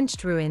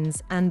sun-drenched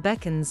ruins and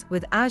beckons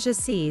with azure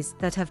seas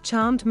that have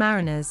charmed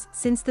mariners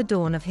since the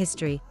dawn of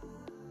history.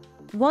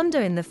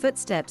 Wander in the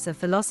footsteps of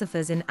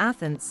philosophers in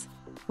Athens,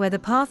 where the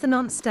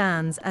Parthenon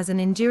stands as an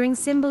enduring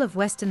symbol of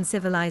Western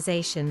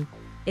civilization,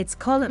 its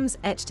columns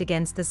etched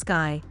against the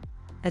sky,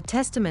 a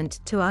testament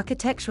to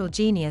architectural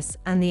genius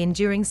and the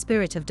enduring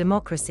spirit of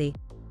democracy.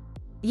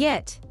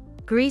 Yet,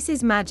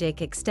 Greece's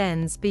magic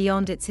extends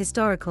beyond its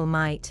historical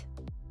might.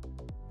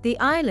 The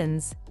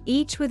islands,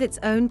 each with its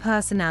own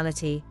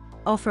personality,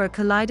 offer a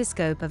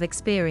kaleidoscope of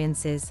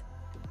experiences.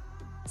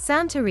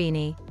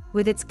 Santorini,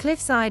 with its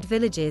cliffside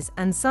villages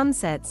and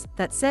sunsets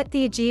that set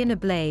the Aegean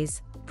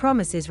ablaze,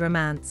 promises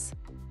romance.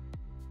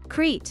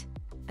 Crete,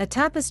 a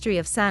tapestry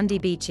of sandy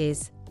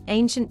beaches,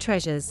 ancient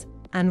treasures,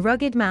 and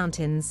rugged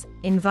mountains,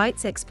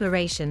 invites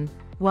exploration,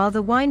 while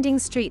the winding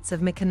streets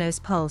of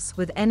Mykonos pulse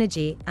with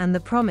energy and the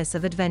promise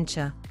of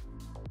adventure.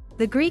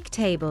 The Greek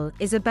table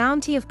is a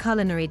bounty of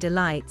culinary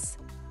delights,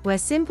 where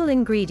simple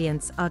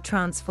ingredients are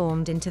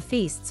transformed into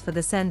feasts for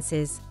the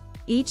senses,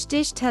 each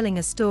dish telling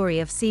a story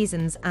of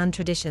seasons and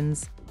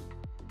traditions.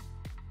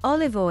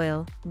 Olive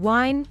oil,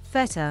 wine,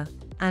 feta,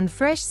 and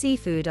fresh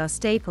seafood are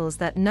staples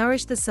that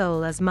nourish the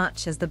soul as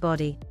much as the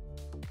body.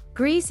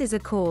 Greece is a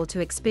call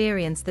to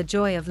experience the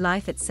joy of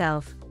life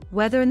itself,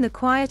 whether in the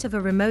quiet of a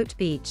remote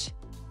beach,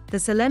 the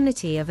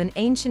solemnity of an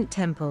ancient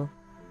temple,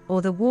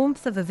 or the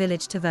warmth of a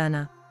village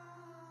taverna.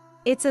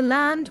 It's a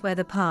land where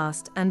the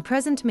past and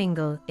present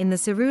mingle in the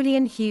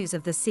cerulean hues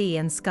of the sea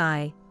and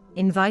sky,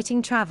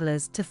 inviting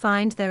travelers to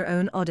find their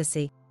own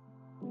Odyssey.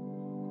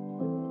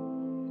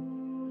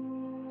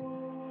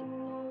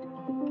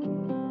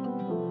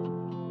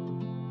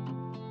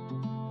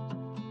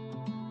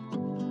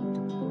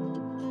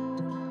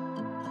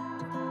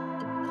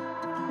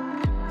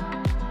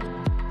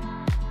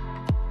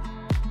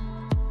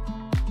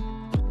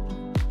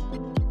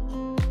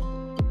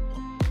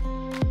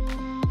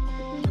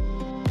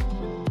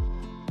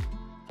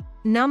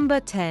 Number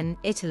 10,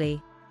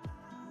 Italy.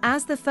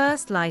 As the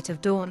first light of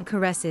dawn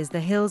caresses the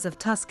hills of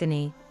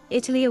Tuscany,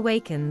 Italy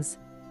awakens,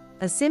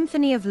 a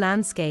symphony of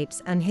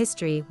landscapes and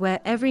history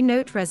where every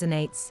note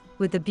resonates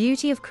with the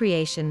beauty of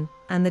creation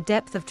and the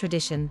depth of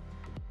tradition.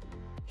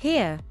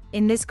 Here,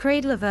 in this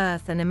cradle of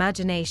earth and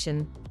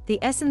imagination, the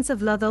essence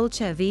of la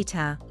dolce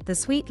vita, the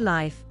sweet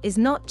life, is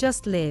not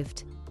just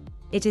lived.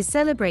 It is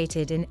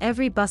celebrated in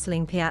every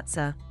bustling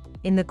piazza,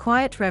 in the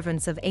quiet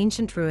reverence of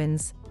ancient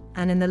ruins,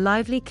 and in the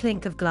lively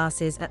clink of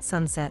glasses at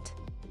sunset.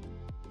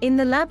 In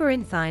the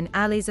labyrinthine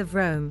alleys of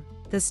Rome,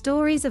 the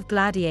stories of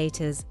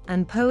gladiators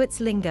and poets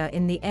linger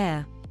in the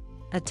air,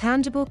 a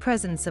tangible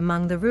presence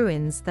among the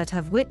ruins that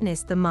have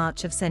witnessed the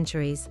march of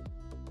centuries.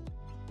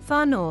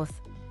 Far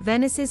north,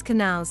 Venice's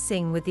canals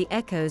sing with the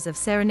echoes of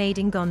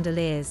serenading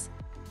gondoliers,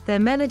 their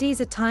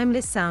melodies a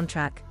timeless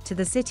soundtrack to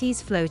the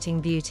city's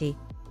floating beauty.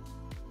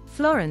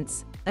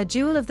 Florence, a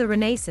jewel of the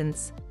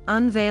Renaissance,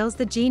 unveils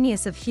the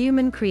genius of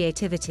human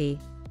creativity,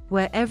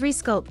 where every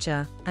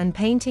sculpture and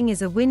painting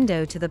is a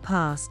window to the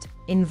past,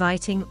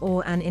 inviting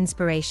awe and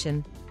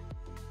inspiration.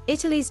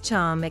 Italy's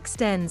charm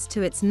extends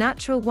to its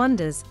natural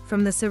wonders,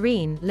 from the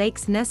serene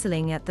lakes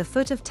nestling at the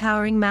foot of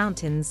towering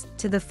mountains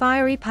to the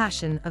fiery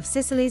passion of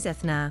Sicily's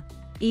Etna.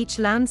 Each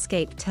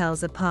landscape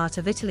tells a part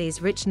of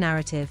Italy's rich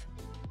narrative.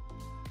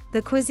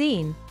 The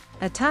cuisine,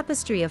 a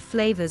tapestry of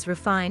flavors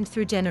refined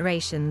through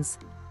generations,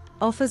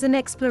 offers an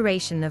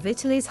exploration of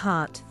Italy's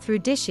heart through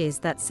dishes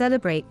that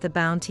celebrate the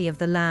bounty of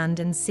the land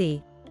and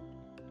sea.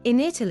 In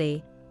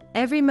Italy,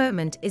 every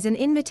moment is an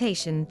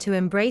invitation to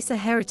embrace a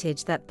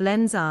heritage that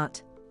blends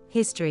art,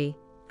 history,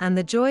 and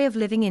the joy of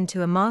living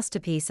into a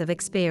masterpiece of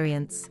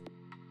experience.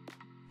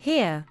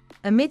 Here,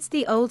 amidst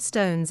the old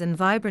stones and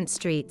vibrant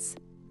streets,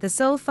 the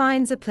soul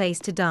finds a place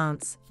to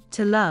dance,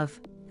 to love,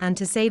 and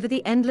to savor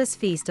the endless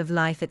feast of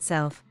life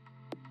itself.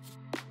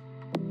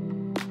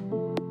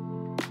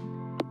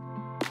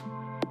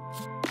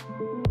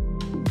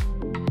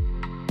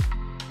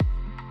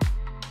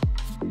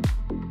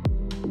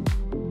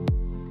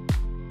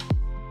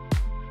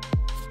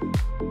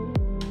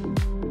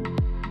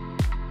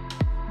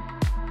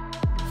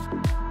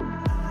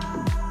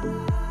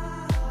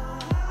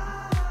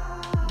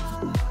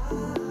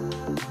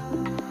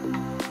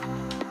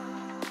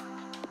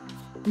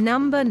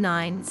 Number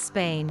 9,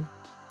 Spain.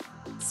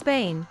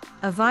 Spain,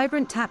 a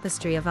vibrant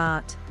tapestry of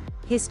art,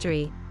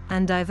 history,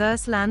 and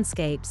diverse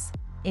landscapes,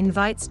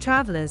 invites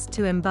travelers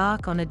to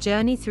embark on a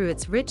journey through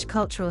its rich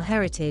cultural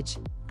heritage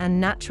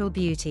and natural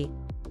beauty.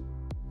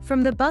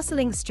 From the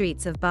bustling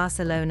streets of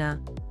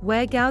Barcelona,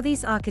 where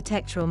Gaudi's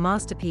architectural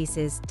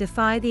masterpieces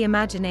defy the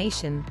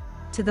imagination,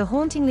 to the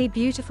hauntingly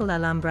beautiful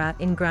Alhambra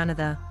in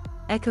Granada,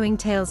 echoing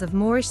tales of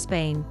Moorish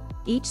Spain,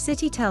 each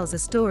city tells a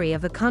story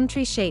of a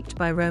country shaped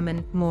by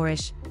Roman,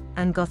 Moorish,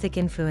 and Gothic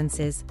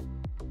influences.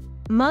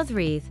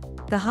 Madrid,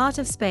 the heart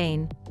of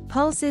Spain,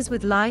 pulses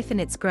with life in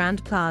its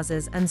grand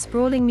plazas and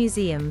sprawling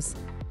museums,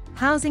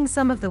 housing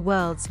some of the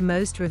world's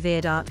most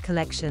revered art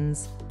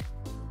collections.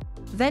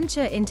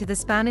 Venture into the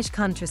Spanish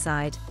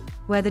countryside,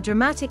 where the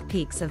dramatic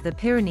peaks of the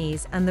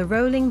Pyrenees and the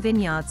rolling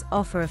vineyards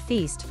offer a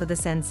feast for the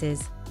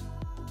senses.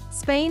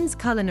 Spain's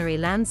culinary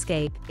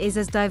landscape is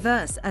as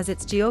diverse as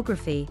its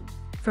geography,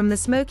 from the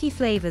smoky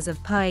flavors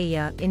of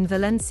paella in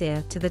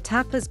Valencia to the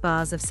tapas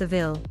bars of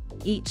Seville,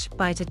 each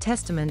bite a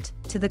testament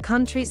to the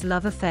country's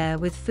love affair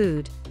with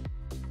food.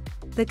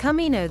 The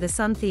Camino de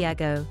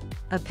Santiago,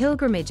 a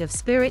pilgrimage of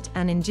spirit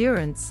and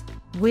endurance,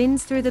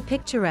 winds through the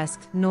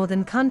picturesque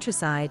northern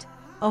countryside,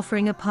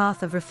 offering a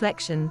path of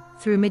reflection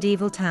through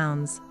medieval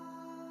towns.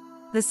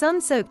 The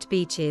sun-soaked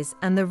beaches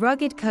and the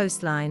rugged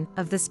coastline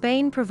of the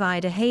Spain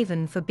provide a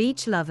haven for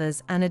beach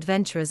lovers and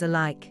adventurers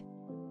alike.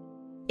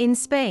 In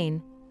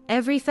Spain,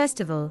 every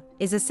festival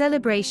is a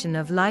celebration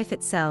of life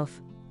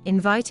itself,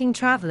 inviting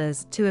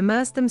travelers to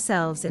immerse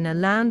themselves in a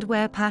land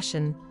where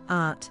passion,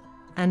 art,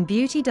 and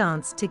beauty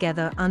dance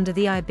together under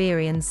the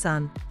Iberian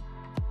sun.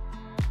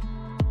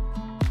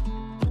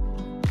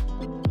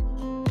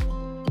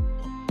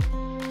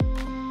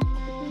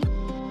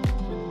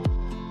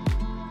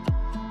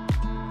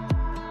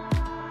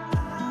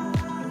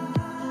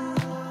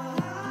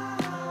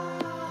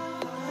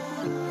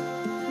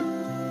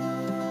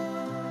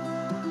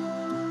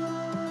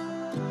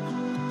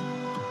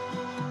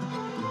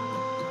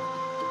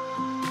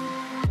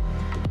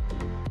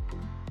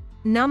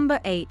 Number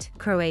 8.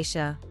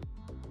 Croatia.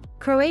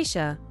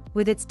 Croatia,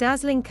 with its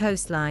dazzling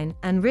coastline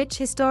and rich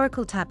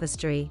historical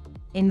tapestry,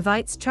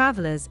 invites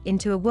travelers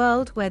into a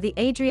world where the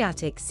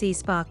Adriatic Sea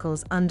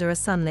sparkles under a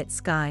sunlit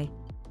sky.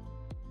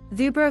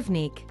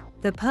 Dubrovnik,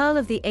 the pearl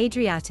of the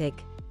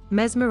Adriatic,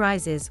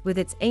 mesmerizes with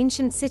its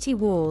ancient city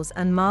walls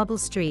and marble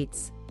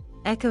streets,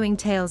 echoing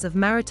tales of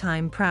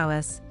maritime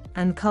prowess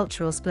and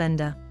cultural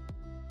splendor.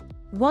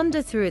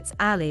 Wander through its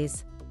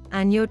alleys,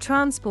 and you're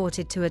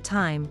transported to a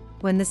time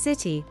when the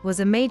city was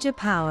a major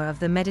power of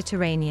the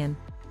Mediterranean.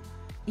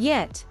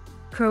 Yet,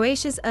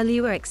 Croatia's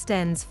allure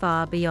extends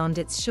far beyond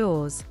its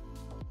shores.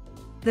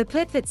 The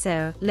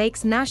Plitvice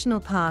Lakes National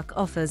Park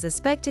offers a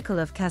spectacle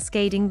of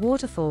cascading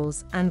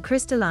waterfalls and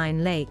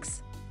crystalline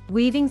lakes,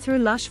 weaving through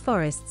lush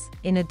forests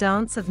in a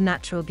dance of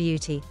natural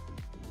beauty.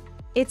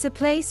 It's a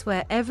place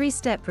where every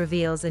step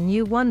reveals a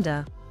new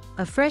wonder,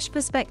 a fresh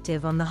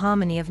perspective on the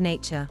harmony of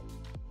nature.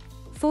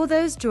 For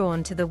those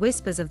drawn to the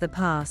whispers of the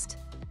past,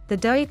 the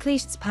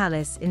Diocletian's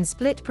Palace in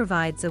Split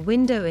provides a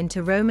window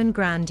into Roman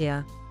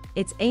grandeur,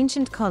 its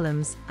ancient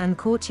columns and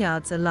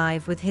courtyards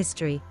alive with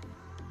history.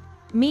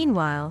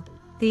 Meanwhile,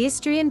 the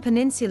Istrian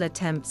Peninsula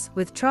tempts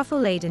with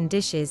truffle-laden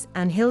dishes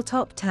and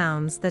hilltop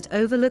towns that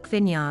overlook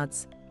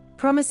vineyards,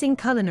 promising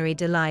culinary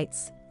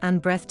delights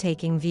and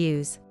breathtaking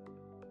views.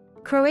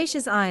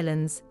 Croatia's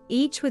islands,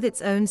 each with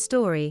its own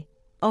story,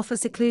 offer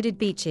secluded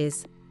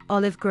beaches,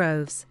 olive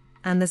groves,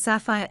 and the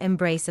sapphire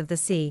embrace of the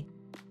sea.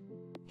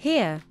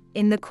 Here,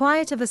 in the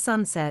quiet of a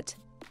sunset,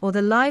 or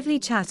the lively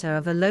chatter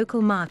of a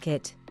local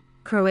market,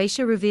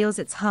 Croatia reveals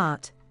its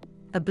heart,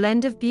 a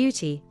blend of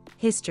beauty,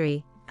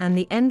 history, and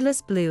the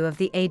endless blue of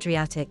the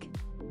Adriatic.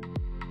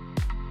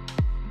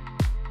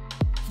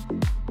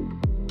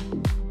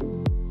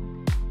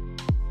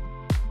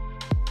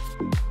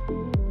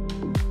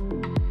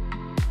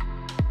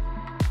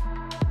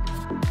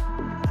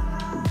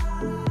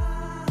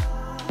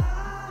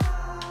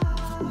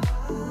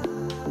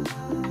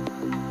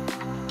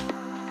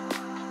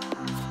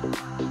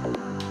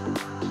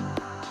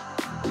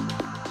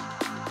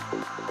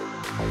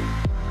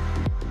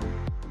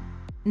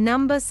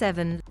 Number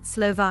 7.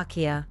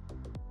 Slovakia.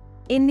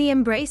 In the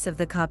embrace of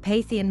the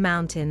Carpathian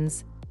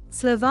Mountains,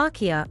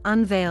 Slovakia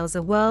unveils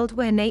a world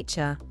where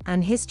nature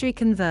and history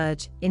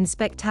converge in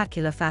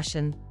spectacular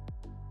fashion.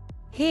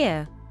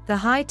 Here, the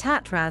high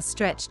Tatras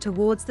stretch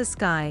towards the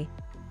sky,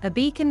 a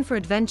beacon for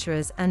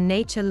adventurers and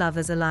nature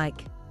lovers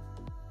alike.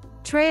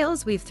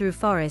 Trails weave through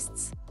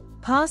forests,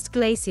 past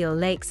glacial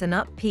lakes and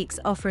up peaks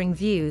offering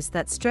views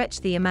that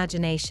stretch the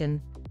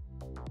imagination.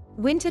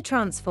 Winter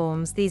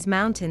transforms these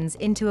mountains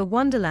into a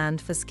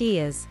wonderland for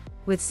skiers,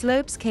 with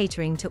slopes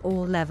catering to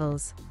all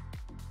levels.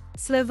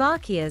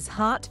 Slovakia's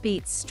heart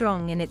beats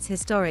strong in its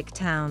historic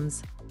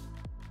towns.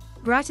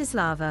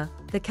 Bratislava,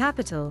 the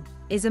capital,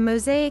 is a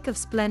mosaic of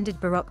splendid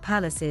Baroque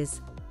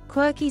palaces,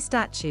 quirky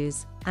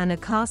statues, and a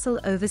castle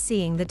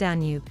overseeing the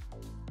Danube.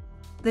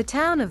 The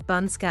town of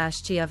Banská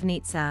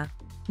Štiavnica,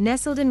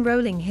 nestled in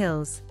rolling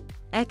hills,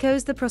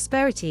 echoes the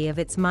prosperity of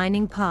its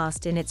mining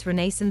past in its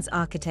Renaissance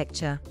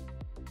architecture.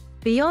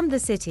 Beyond the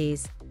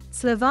cities,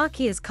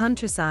 Slovakia's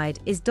countryside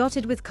is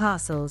dotted with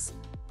castles,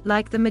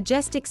 like the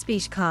majestic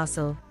Spiš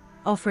Castle,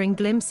 offering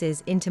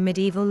glimpses into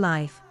medieval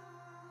life.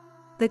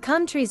 The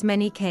country's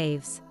many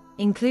caves,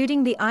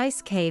 including the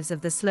ice caves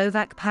of the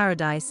Slovak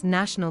Paradise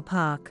National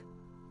Park,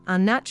 are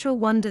natural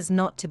wonders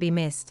not to be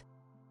missed.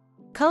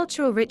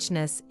 Cultural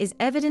richness is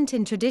evident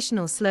in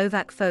traditional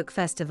Slovak folk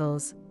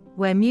festivals,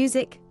 where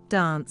music,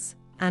 dance,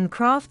 and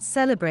crafts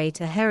celebrate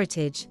a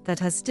heritage that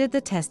has stood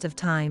the test of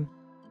time.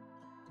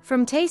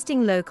 From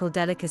tasting local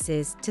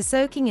delicacies to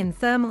soaking in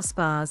thermal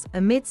spas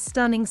amidst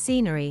stunning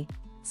scenery,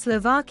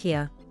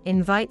 Slovakia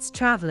invites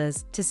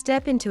travelers to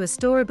step into a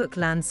storybook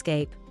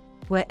landscape,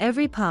 where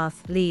every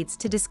path leads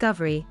to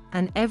discovery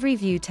and every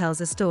view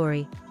tells a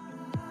story.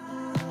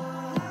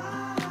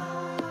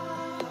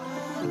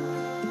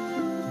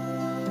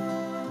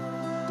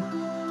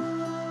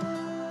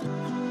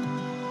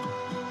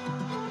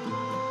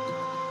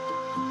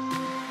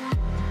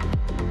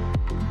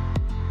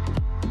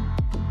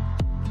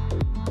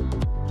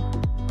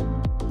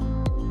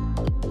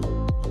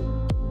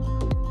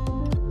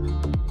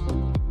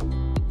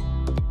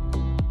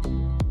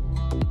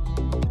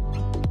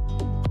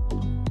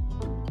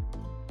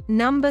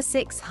 Number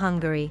 6.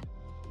 Hungary.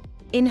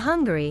 In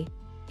Hungary,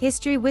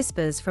 history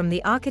whispers from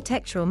the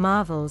architectural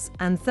marvels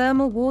and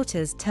thermal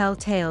waters tell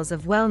tales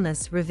of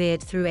wellness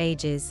revered through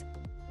ages.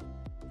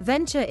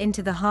 Venture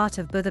into the heart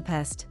of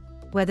Budapest,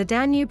 where the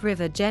Danube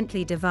River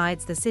gently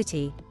divides the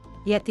city,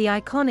 yet the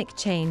iconic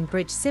chain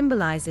bridge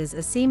symbolizes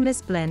a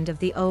seamless blend of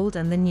the old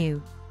and the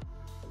new.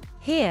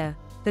 Here,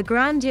 the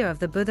grandeur of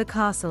the Buda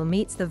Castle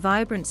meets the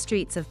vibrant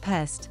streets of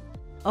Pest,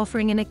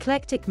 offering an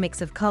eclectic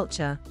mix of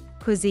culture,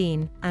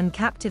 cuisine, and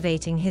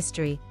captivating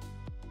history.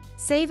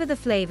 Savor the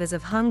flavors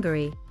of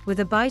Hungary with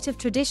a bite of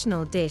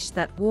traditional dish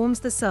that warms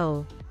the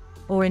soul,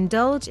 or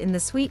indulge in the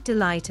sweet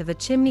delight of a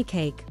chimney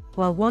cake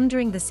while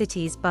wandering the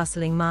city's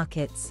bustling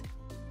markets.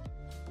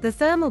 The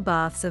thermal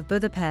baths of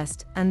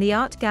Budapest and the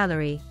art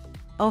gallery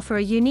offer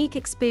a unique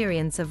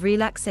experience of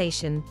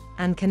relaxation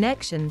and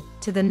connection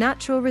to the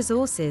natural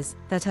resources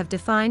that have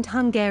defined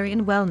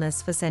Hungarian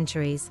wellness for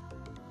centuries.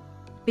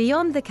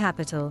 Beyond the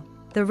capital,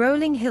 the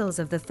rolling hills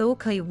of the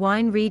Thorkai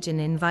wine region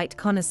invite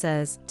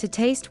connoisseurs to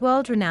taste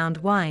world-renowned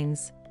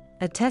wines,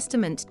 a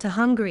testament to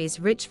Hungary's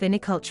rich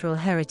vinicultural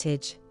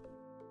heritage.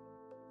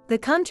 The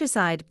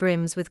countryside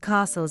brims with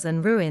castles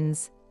and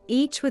ruins,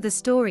 each with a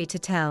story to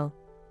tell,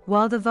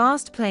 while the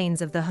vast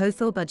plains of the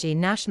Hódolbágy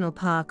National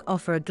Park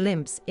offer a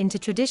glimpse into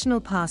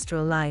traditional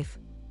pastoral life,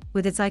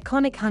 with its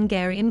iconic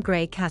Hungarian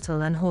grey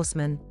cattle and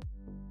horsemen.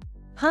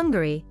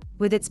 Hungary,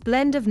 with its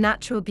blend of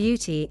natural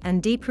beauty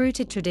and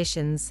deep-rooted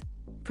traditions,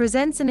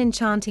 presents an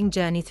enchanting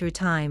journey through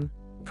time,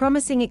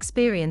 promising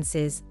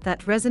experiences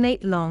that resonate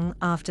long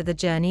after the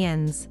journey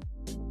ends.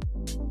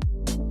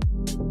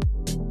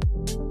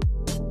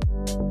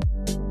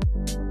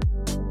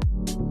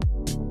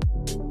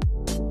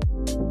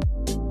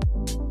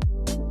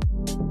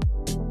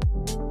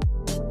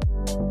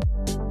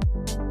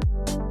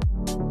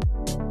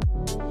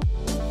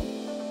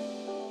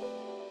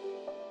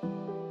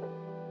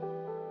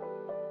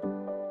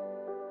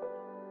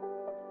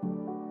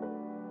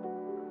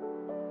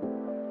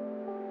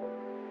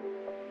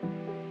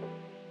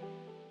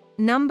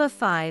 Number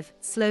 5.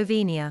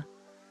 Slovenia.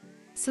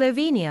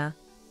 Slovenia,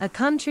 a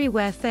country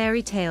where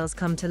fairy tales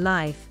come to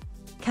life,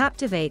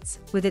 captivates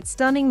with its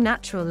stunning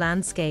natural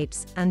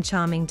landscapes and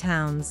charming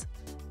towns.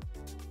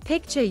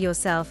 Picture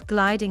yourself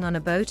gliding on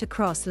a boat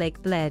across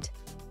Lake Bled,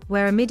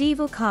 where a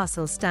medieval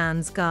castle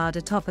stands guard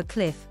atop a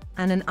cliff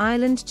and an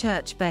island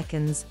church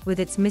beckons with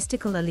its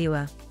mystical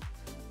allure.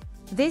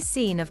 This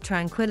scene of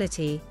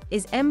tranquility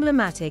is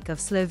emblematic of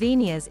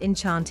Slovenia's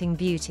enchanting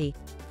beauty.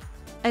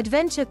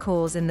 Adventure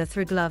calls in the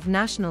Triglav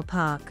National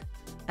Park,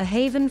 a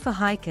haven for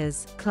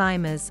hikers,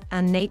 climbers,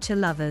 and nature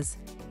lovers.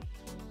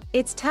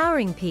 Its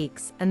towering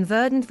peaks and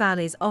verdant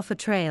valleys offer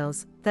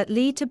trails that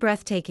lead to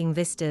breathtaking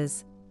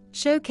vistas,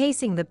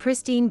 showcasing the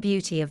pristine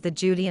beauty of the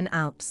Julian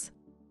Alps.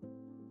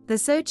 The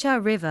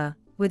Socha River,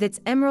 with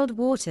its emerald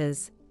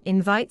waters,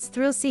 invites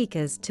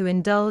thrill-seekers to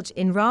indulge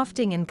in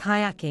rafting and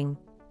kayaking,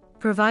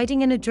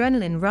 providing an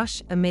adrenaline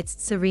rush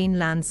amidst serene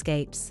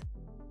landscapes.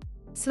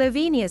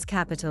 Slovenia's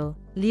capital,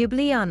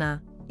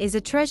 Ljubljana, is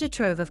a treasure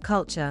trove of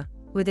culture,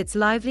 with its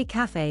lively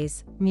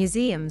cafes,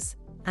 museums,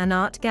 and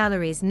art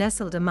galleries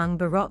nestled among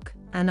Baroque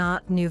and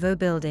Art Nouveau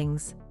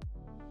buildings.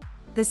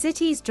 The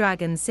city's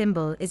dragon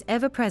symbol is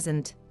ever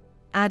present,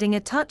 adding a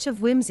touch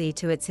of whimsy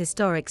to its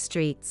historic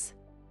streets.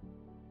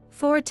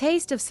 For a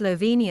taste of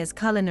Slovenia's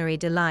culinary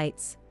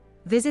delights,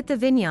 visit the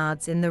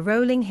vineyards in the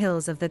rolling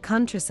hills of the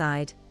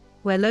countryside,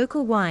 where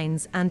local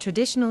wines and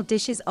traditional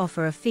dishes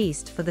offer a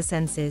feast for the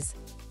senses.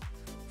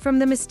 From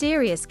the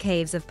mysterious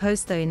caves of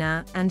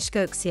Postojna and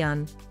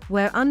Škocjan,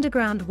 where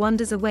underground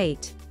wonders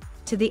await,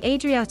 to the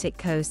Adriatic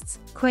coast's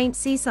quaint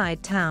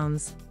seaside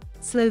towns,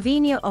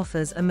 Slovenia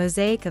offers a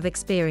mosaic of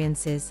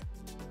experiences.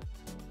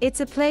 It's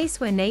a place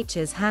where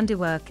nature's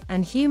handiwork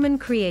and human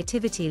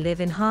creativity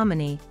live in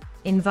harmony,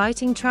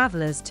 inviting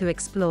travelers to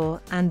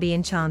explore and be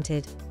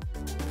enchanted.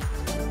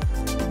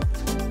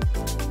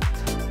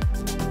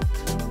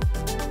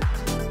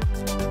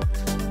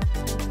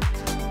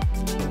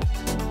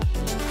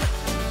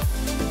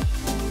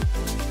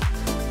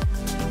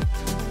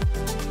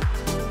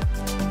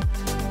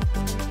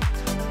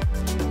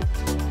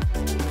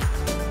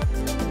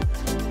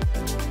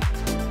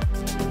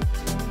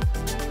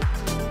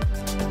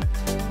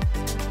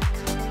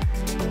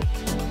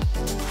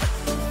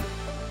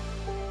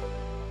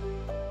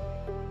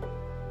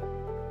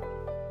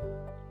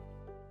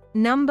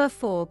 Number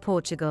 4.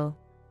 Portugal.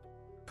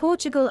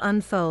 Portugal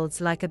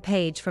unfolds like a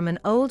page from an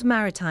old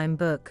maritime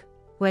book,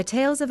 where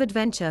tales of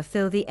adventure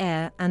fill the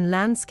air and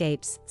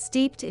landscapes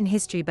steeped in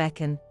history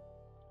beckon.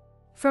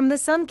 From the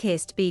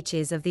sun-kissed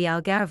beaches of the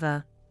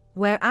Algarve,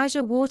 where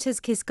azure waters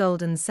kiss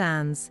golden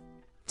sands,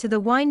 to the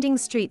winding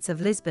streets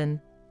of Lisbon,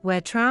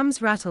 where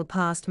trams rattle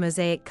past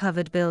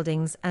mosaic-covered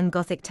buildings and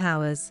Gothic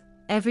towers,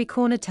 every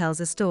corner tells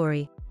a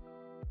story.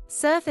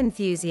 Surf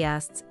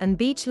enthusiasts and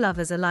beach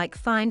lovers alike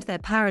find their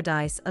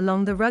paradise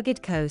along the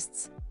rugged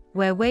coasts,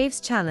 where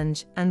waves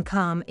challenge and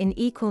calm in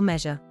equal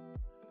measure.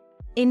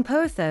 In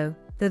Porto,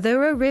 the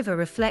Douro River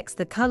reflects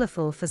the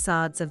colorful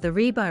facades of the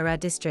Ribeira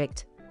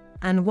district,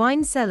 and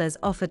wine cellars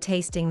offer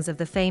tastings of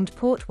the famed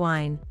port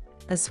wine,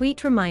 a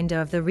sweet reminder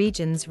of the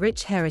region's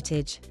rich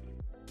heritage.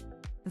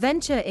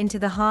 Venture into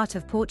the heart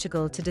of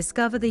Portugal to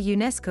discover the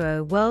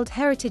UNESCO World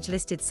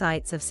Heritage-listed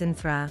sites of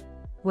Sintra,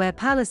 where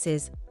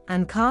palaces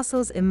and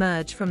castles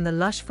emerge from the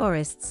lush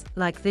forests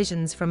like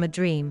visions from a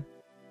dream.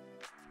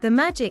 The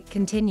magic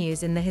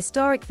continues in the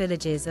historic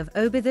villages of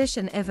Óbidos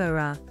and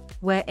Évora,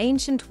 where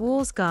ancient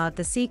walls guard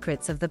the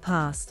secrets of the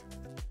past.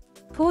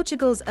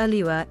 Portugal's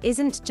allure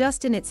isn't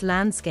just in its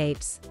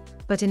landscapes,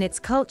 but in its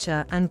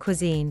culture and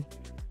cuisine.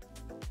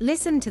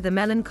 Listen to the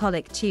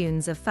melancholic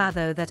tunes of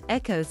fado that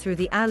echo through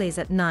the alleys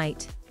at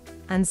night,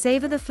 and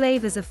savor the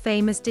flavors of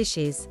famous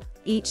dishes,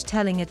 each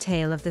telling a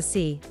tale of the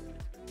sea.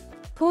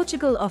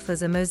 Portugal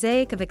offers a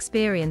mosaic of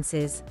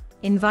experiences,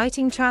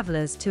 inviting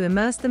travelers to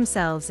immerse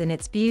themselves in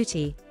its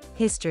beauty,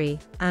 history,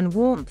 and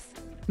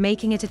warmth,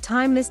 making it a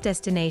timeless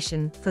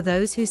destination for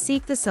those who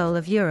seek the soul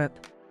of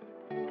Europe.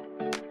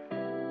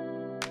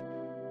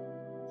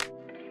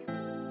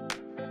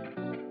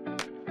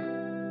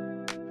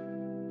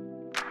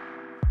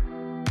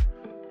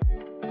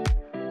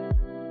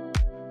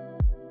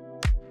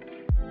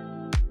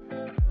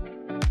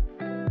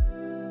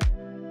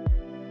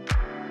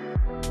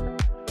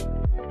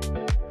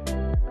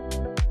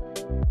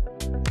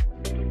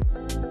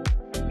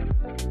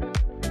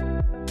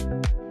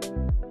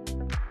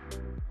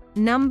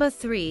 Number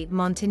 3.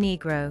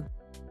 Montenegro.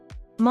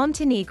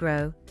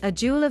 Montenegro, a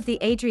jewel of the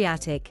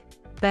Adriatic,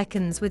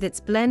 beckons with its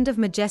blend of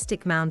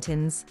majestic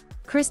mountains,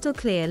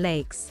 crystal-clear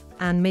lakes,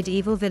 and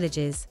medieval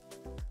villages.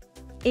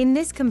 In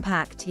this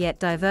compact yet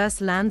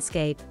diverse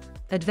landscape,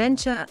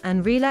 adventure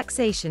and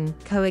relaxation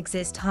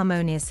coexist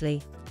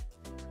harmoniously.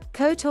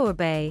 Kotor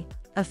Bay,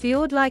 a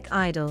fjord-like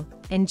idol,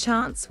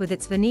 enchants with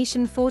its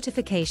Venetian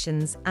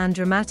fortifications and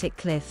dramatic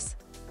cliffs.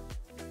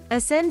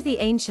 Ascend the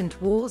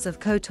ancient walls of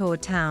Kotor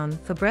town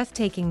for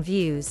breathtaking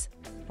views,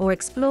 or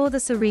explore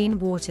the serene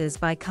waters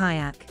by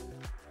kayak.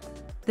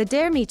 The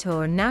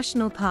Dermitor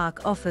National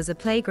Park offers a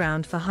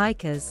playground for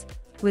hikers,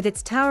 with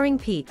its towering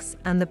peaks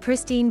and the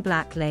pristine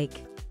Black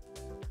Lake.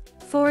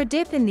 For a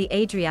dip in the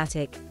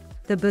Adriatic,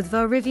 the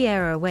Budva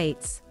Riviera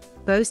waits,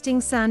 boasting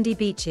sandy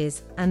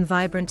beaches and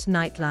vibrant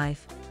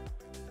nightlife.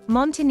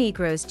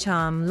 Montenegro's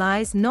charm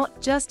lies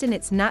not just in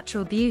its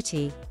natural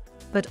beauty,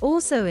 but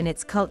also in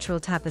its cultural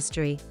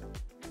tapestry.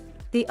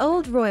 The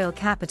old royal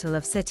capital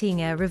of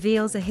Cetinje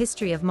reveals a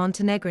history of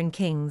Montenegrin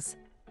kings,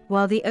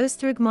 while the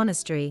Ostrog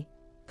Monastery,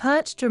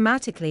 perched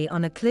dramatically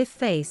on a cliff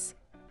face,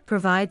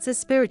 provides a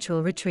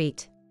spiritual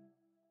retreat.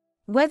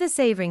 Whether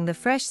savoring the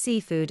fresh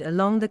seafood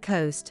along the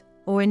coast,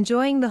 or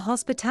enjoying the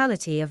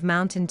hospitality of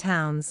mountain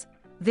towns,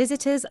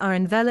 visitors are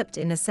enveloped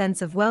in a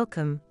sense of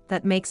welcome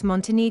that makes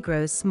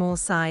Montenegro's small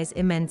size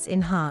immense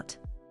in heart.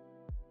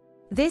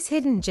 This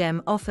hidden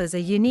gem offers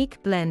a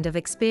unique blend of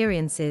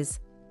experiences,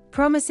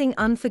 promising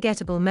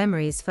unforgettable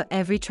memories for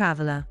every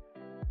traveler.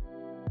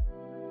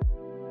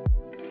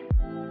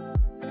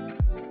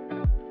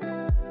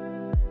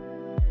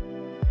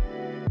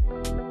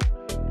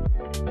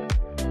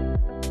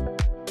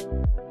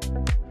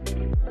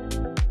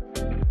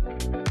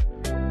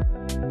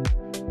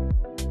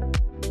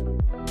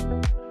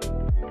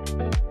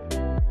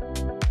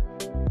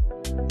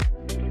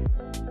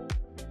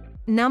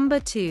 Number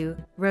 2.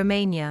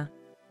 Romania.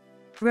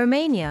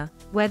 Romania,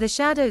 where the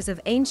shadows of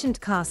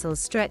ancient castles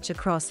stretch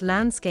across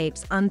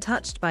landscapes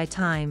untouched by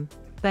time,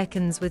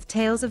 beckons with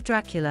tales of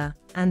Dracula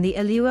and the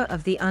allure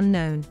of the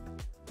unknown.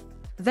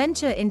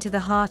 Venture into the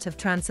heart of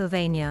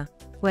Transylvania,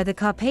 where the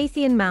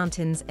Carpathian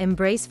Mountains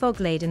embrace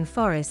fog-laden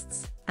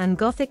forests, and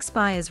Gothic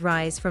spires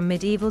rise from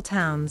medieval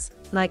towns,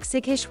 like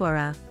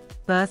Sighișoara,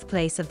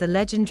 birthplace of the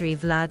legendary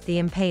Vlad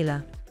the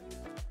Impaler.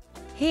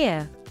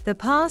 Here, the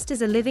past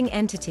is a living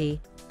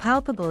entity,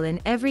 palpable in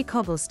every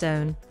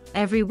cobblestone,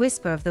 every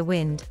whisper of the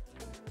wind.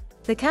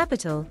 The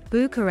capital,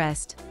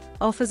 Bucharest,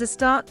 offers a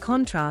stark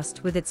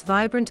contrast with its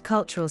vibrant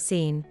cultural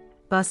scene,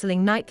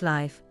 bustling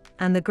nightlife,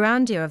 and the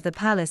grandeur of the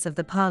Palace of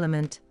the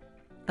Parliament,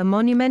 a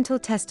monumental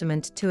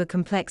testament to a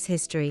complex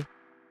history.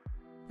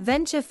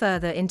 Venture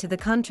further into the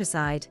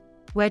countryside,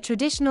 where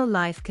traditional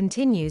life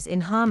continues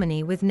in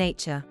harmony with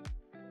nature.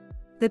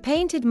 The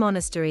painted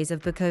monasteries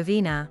of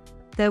Bukovina,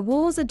 their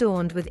walls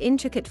adorned with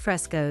intricate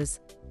frescoes,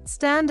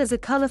 stand as a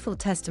colorful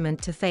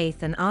testament to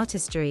faith and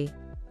artistry,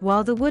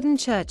 while the wooden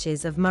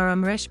churches of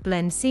Muromresh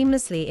blend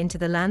seamlessly into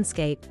the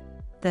landscape,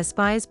 their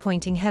spires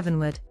pointing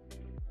heavenward.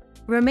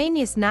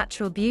 Romania's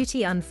natural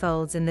beauty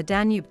unfolds in the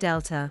Danube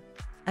Delta,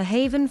 a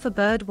haven for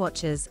bird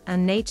watchers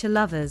and nature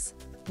lovers,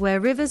 where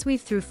rivers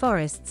weave through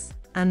forests,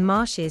 and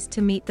marshes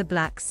to meet the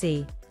Black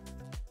Sea.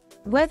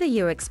 Whether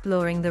you're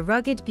exploring the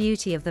rugged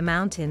beauty of the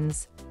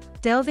mountains,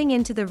 delving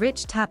into the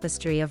rich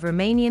tapestry of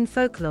Romanian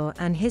folklore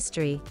and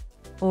history,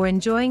 or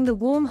enjoying the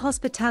warm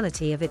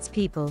hospitality of its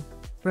people,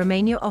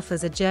 Romania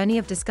offers a journey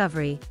of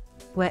discovery,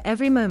 where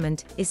every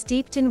moment is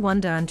steeped in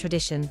wonder and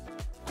tradition.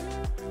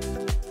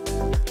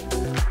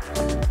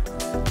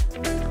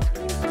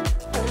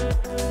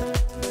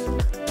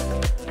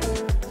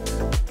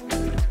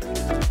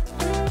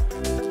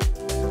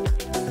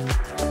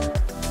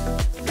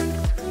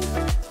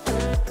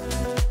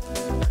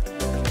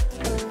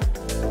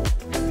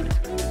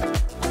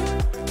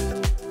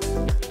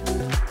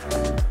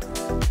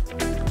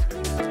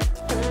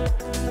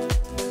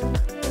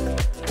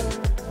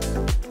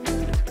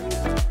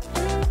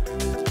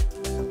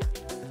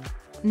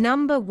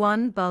 Number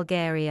 1.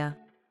 Bulgaria.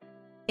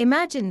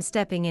 Imagine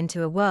stepping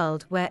into a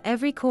world where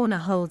every corner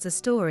holds a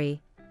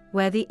story,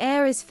 where the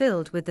air is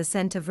filled with the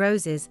scent of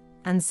roses,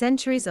 and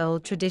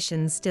centuries-old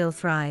traditions still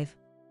thrive.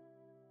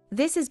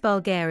 This is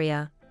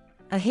Bulgaria,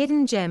 a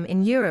hidden gem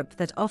in Europe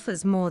that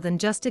offers more than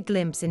just a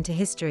glimpse into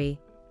history.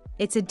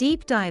 It's a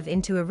deep dive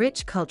into a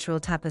rich cultural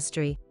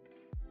tapestry.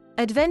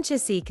 Adventure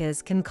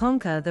seekers can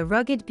conquer the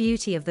rugged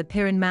beauty of the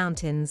Pirin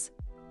Mountains,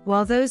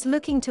 while those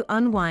looking to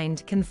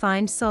unwind can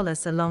find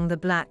solace along the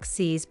Black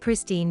Sea's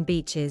pristine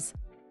beaches.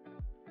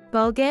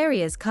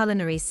 Bulgaria's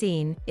culinary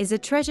scene is a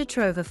treasure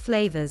trove of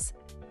flavors,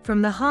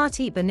 from the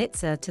hearty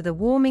banitsa to the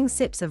warming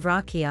sips of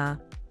rakia,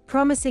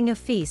 promising a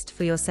feast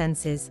for your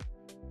senses.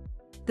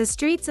 The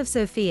streets of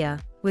Sofia,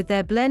 with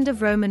their blend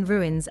of Roman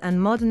ruins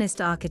and modernist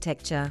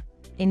architecture,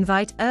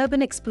 invite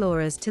urban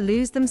explorers to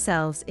lose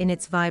themselves in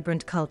its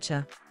vibrant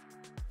culture.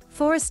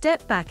 For a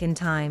step back in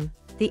time,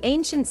 the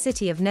ancient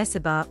city of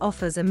Nesebar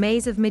offers a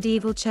maze of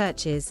medieval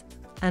churches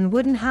and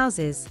wooden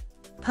houses,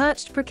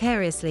 perched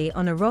precariously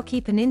on a rocky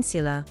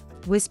peninsula,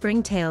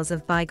 whispering tales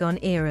of bygone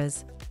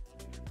eras.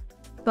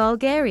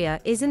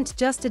 Bulgaria isn't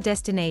just a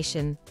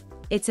destination,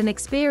 it's an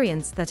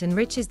experience that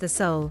enriches the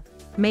soul,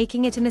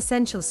 making it an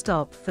essential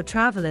stop for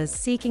travelers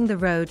seeking the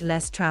road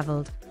less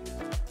traveled.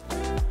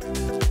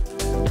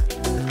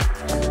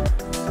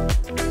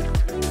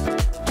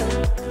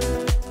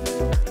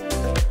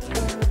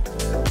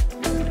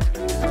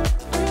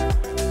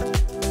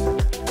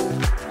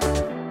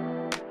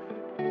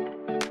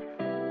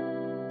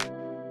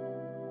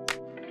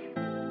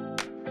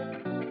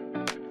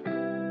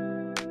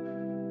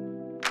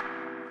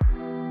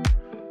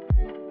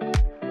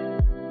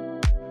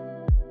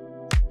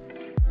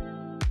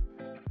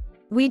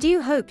 We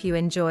do hope you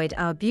enjoyed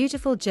our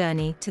beautiful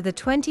journey to the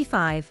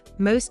 25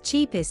 most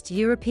cheapest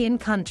European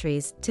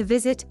countries to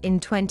visit in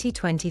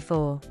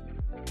 2024.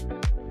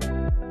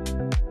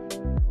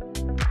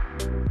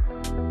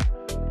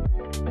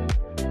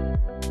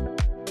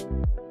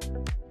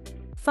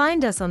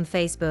 Find us on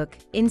Facebook,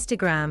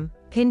 Instagram,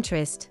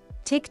 Pinterest,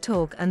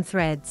 TikTok and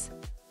Threads.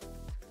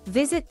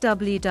 Visit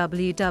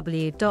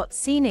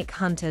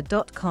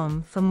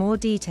www.scenichunter.com for more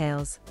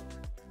details.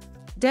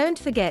 Don't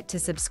forget to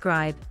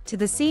subscribe to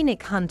the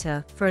Scenic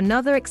Hunter for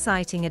another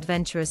exciting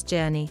adventurous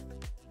journey.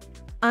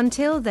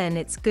 Until then,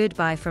 it's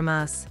goodbye from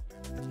us.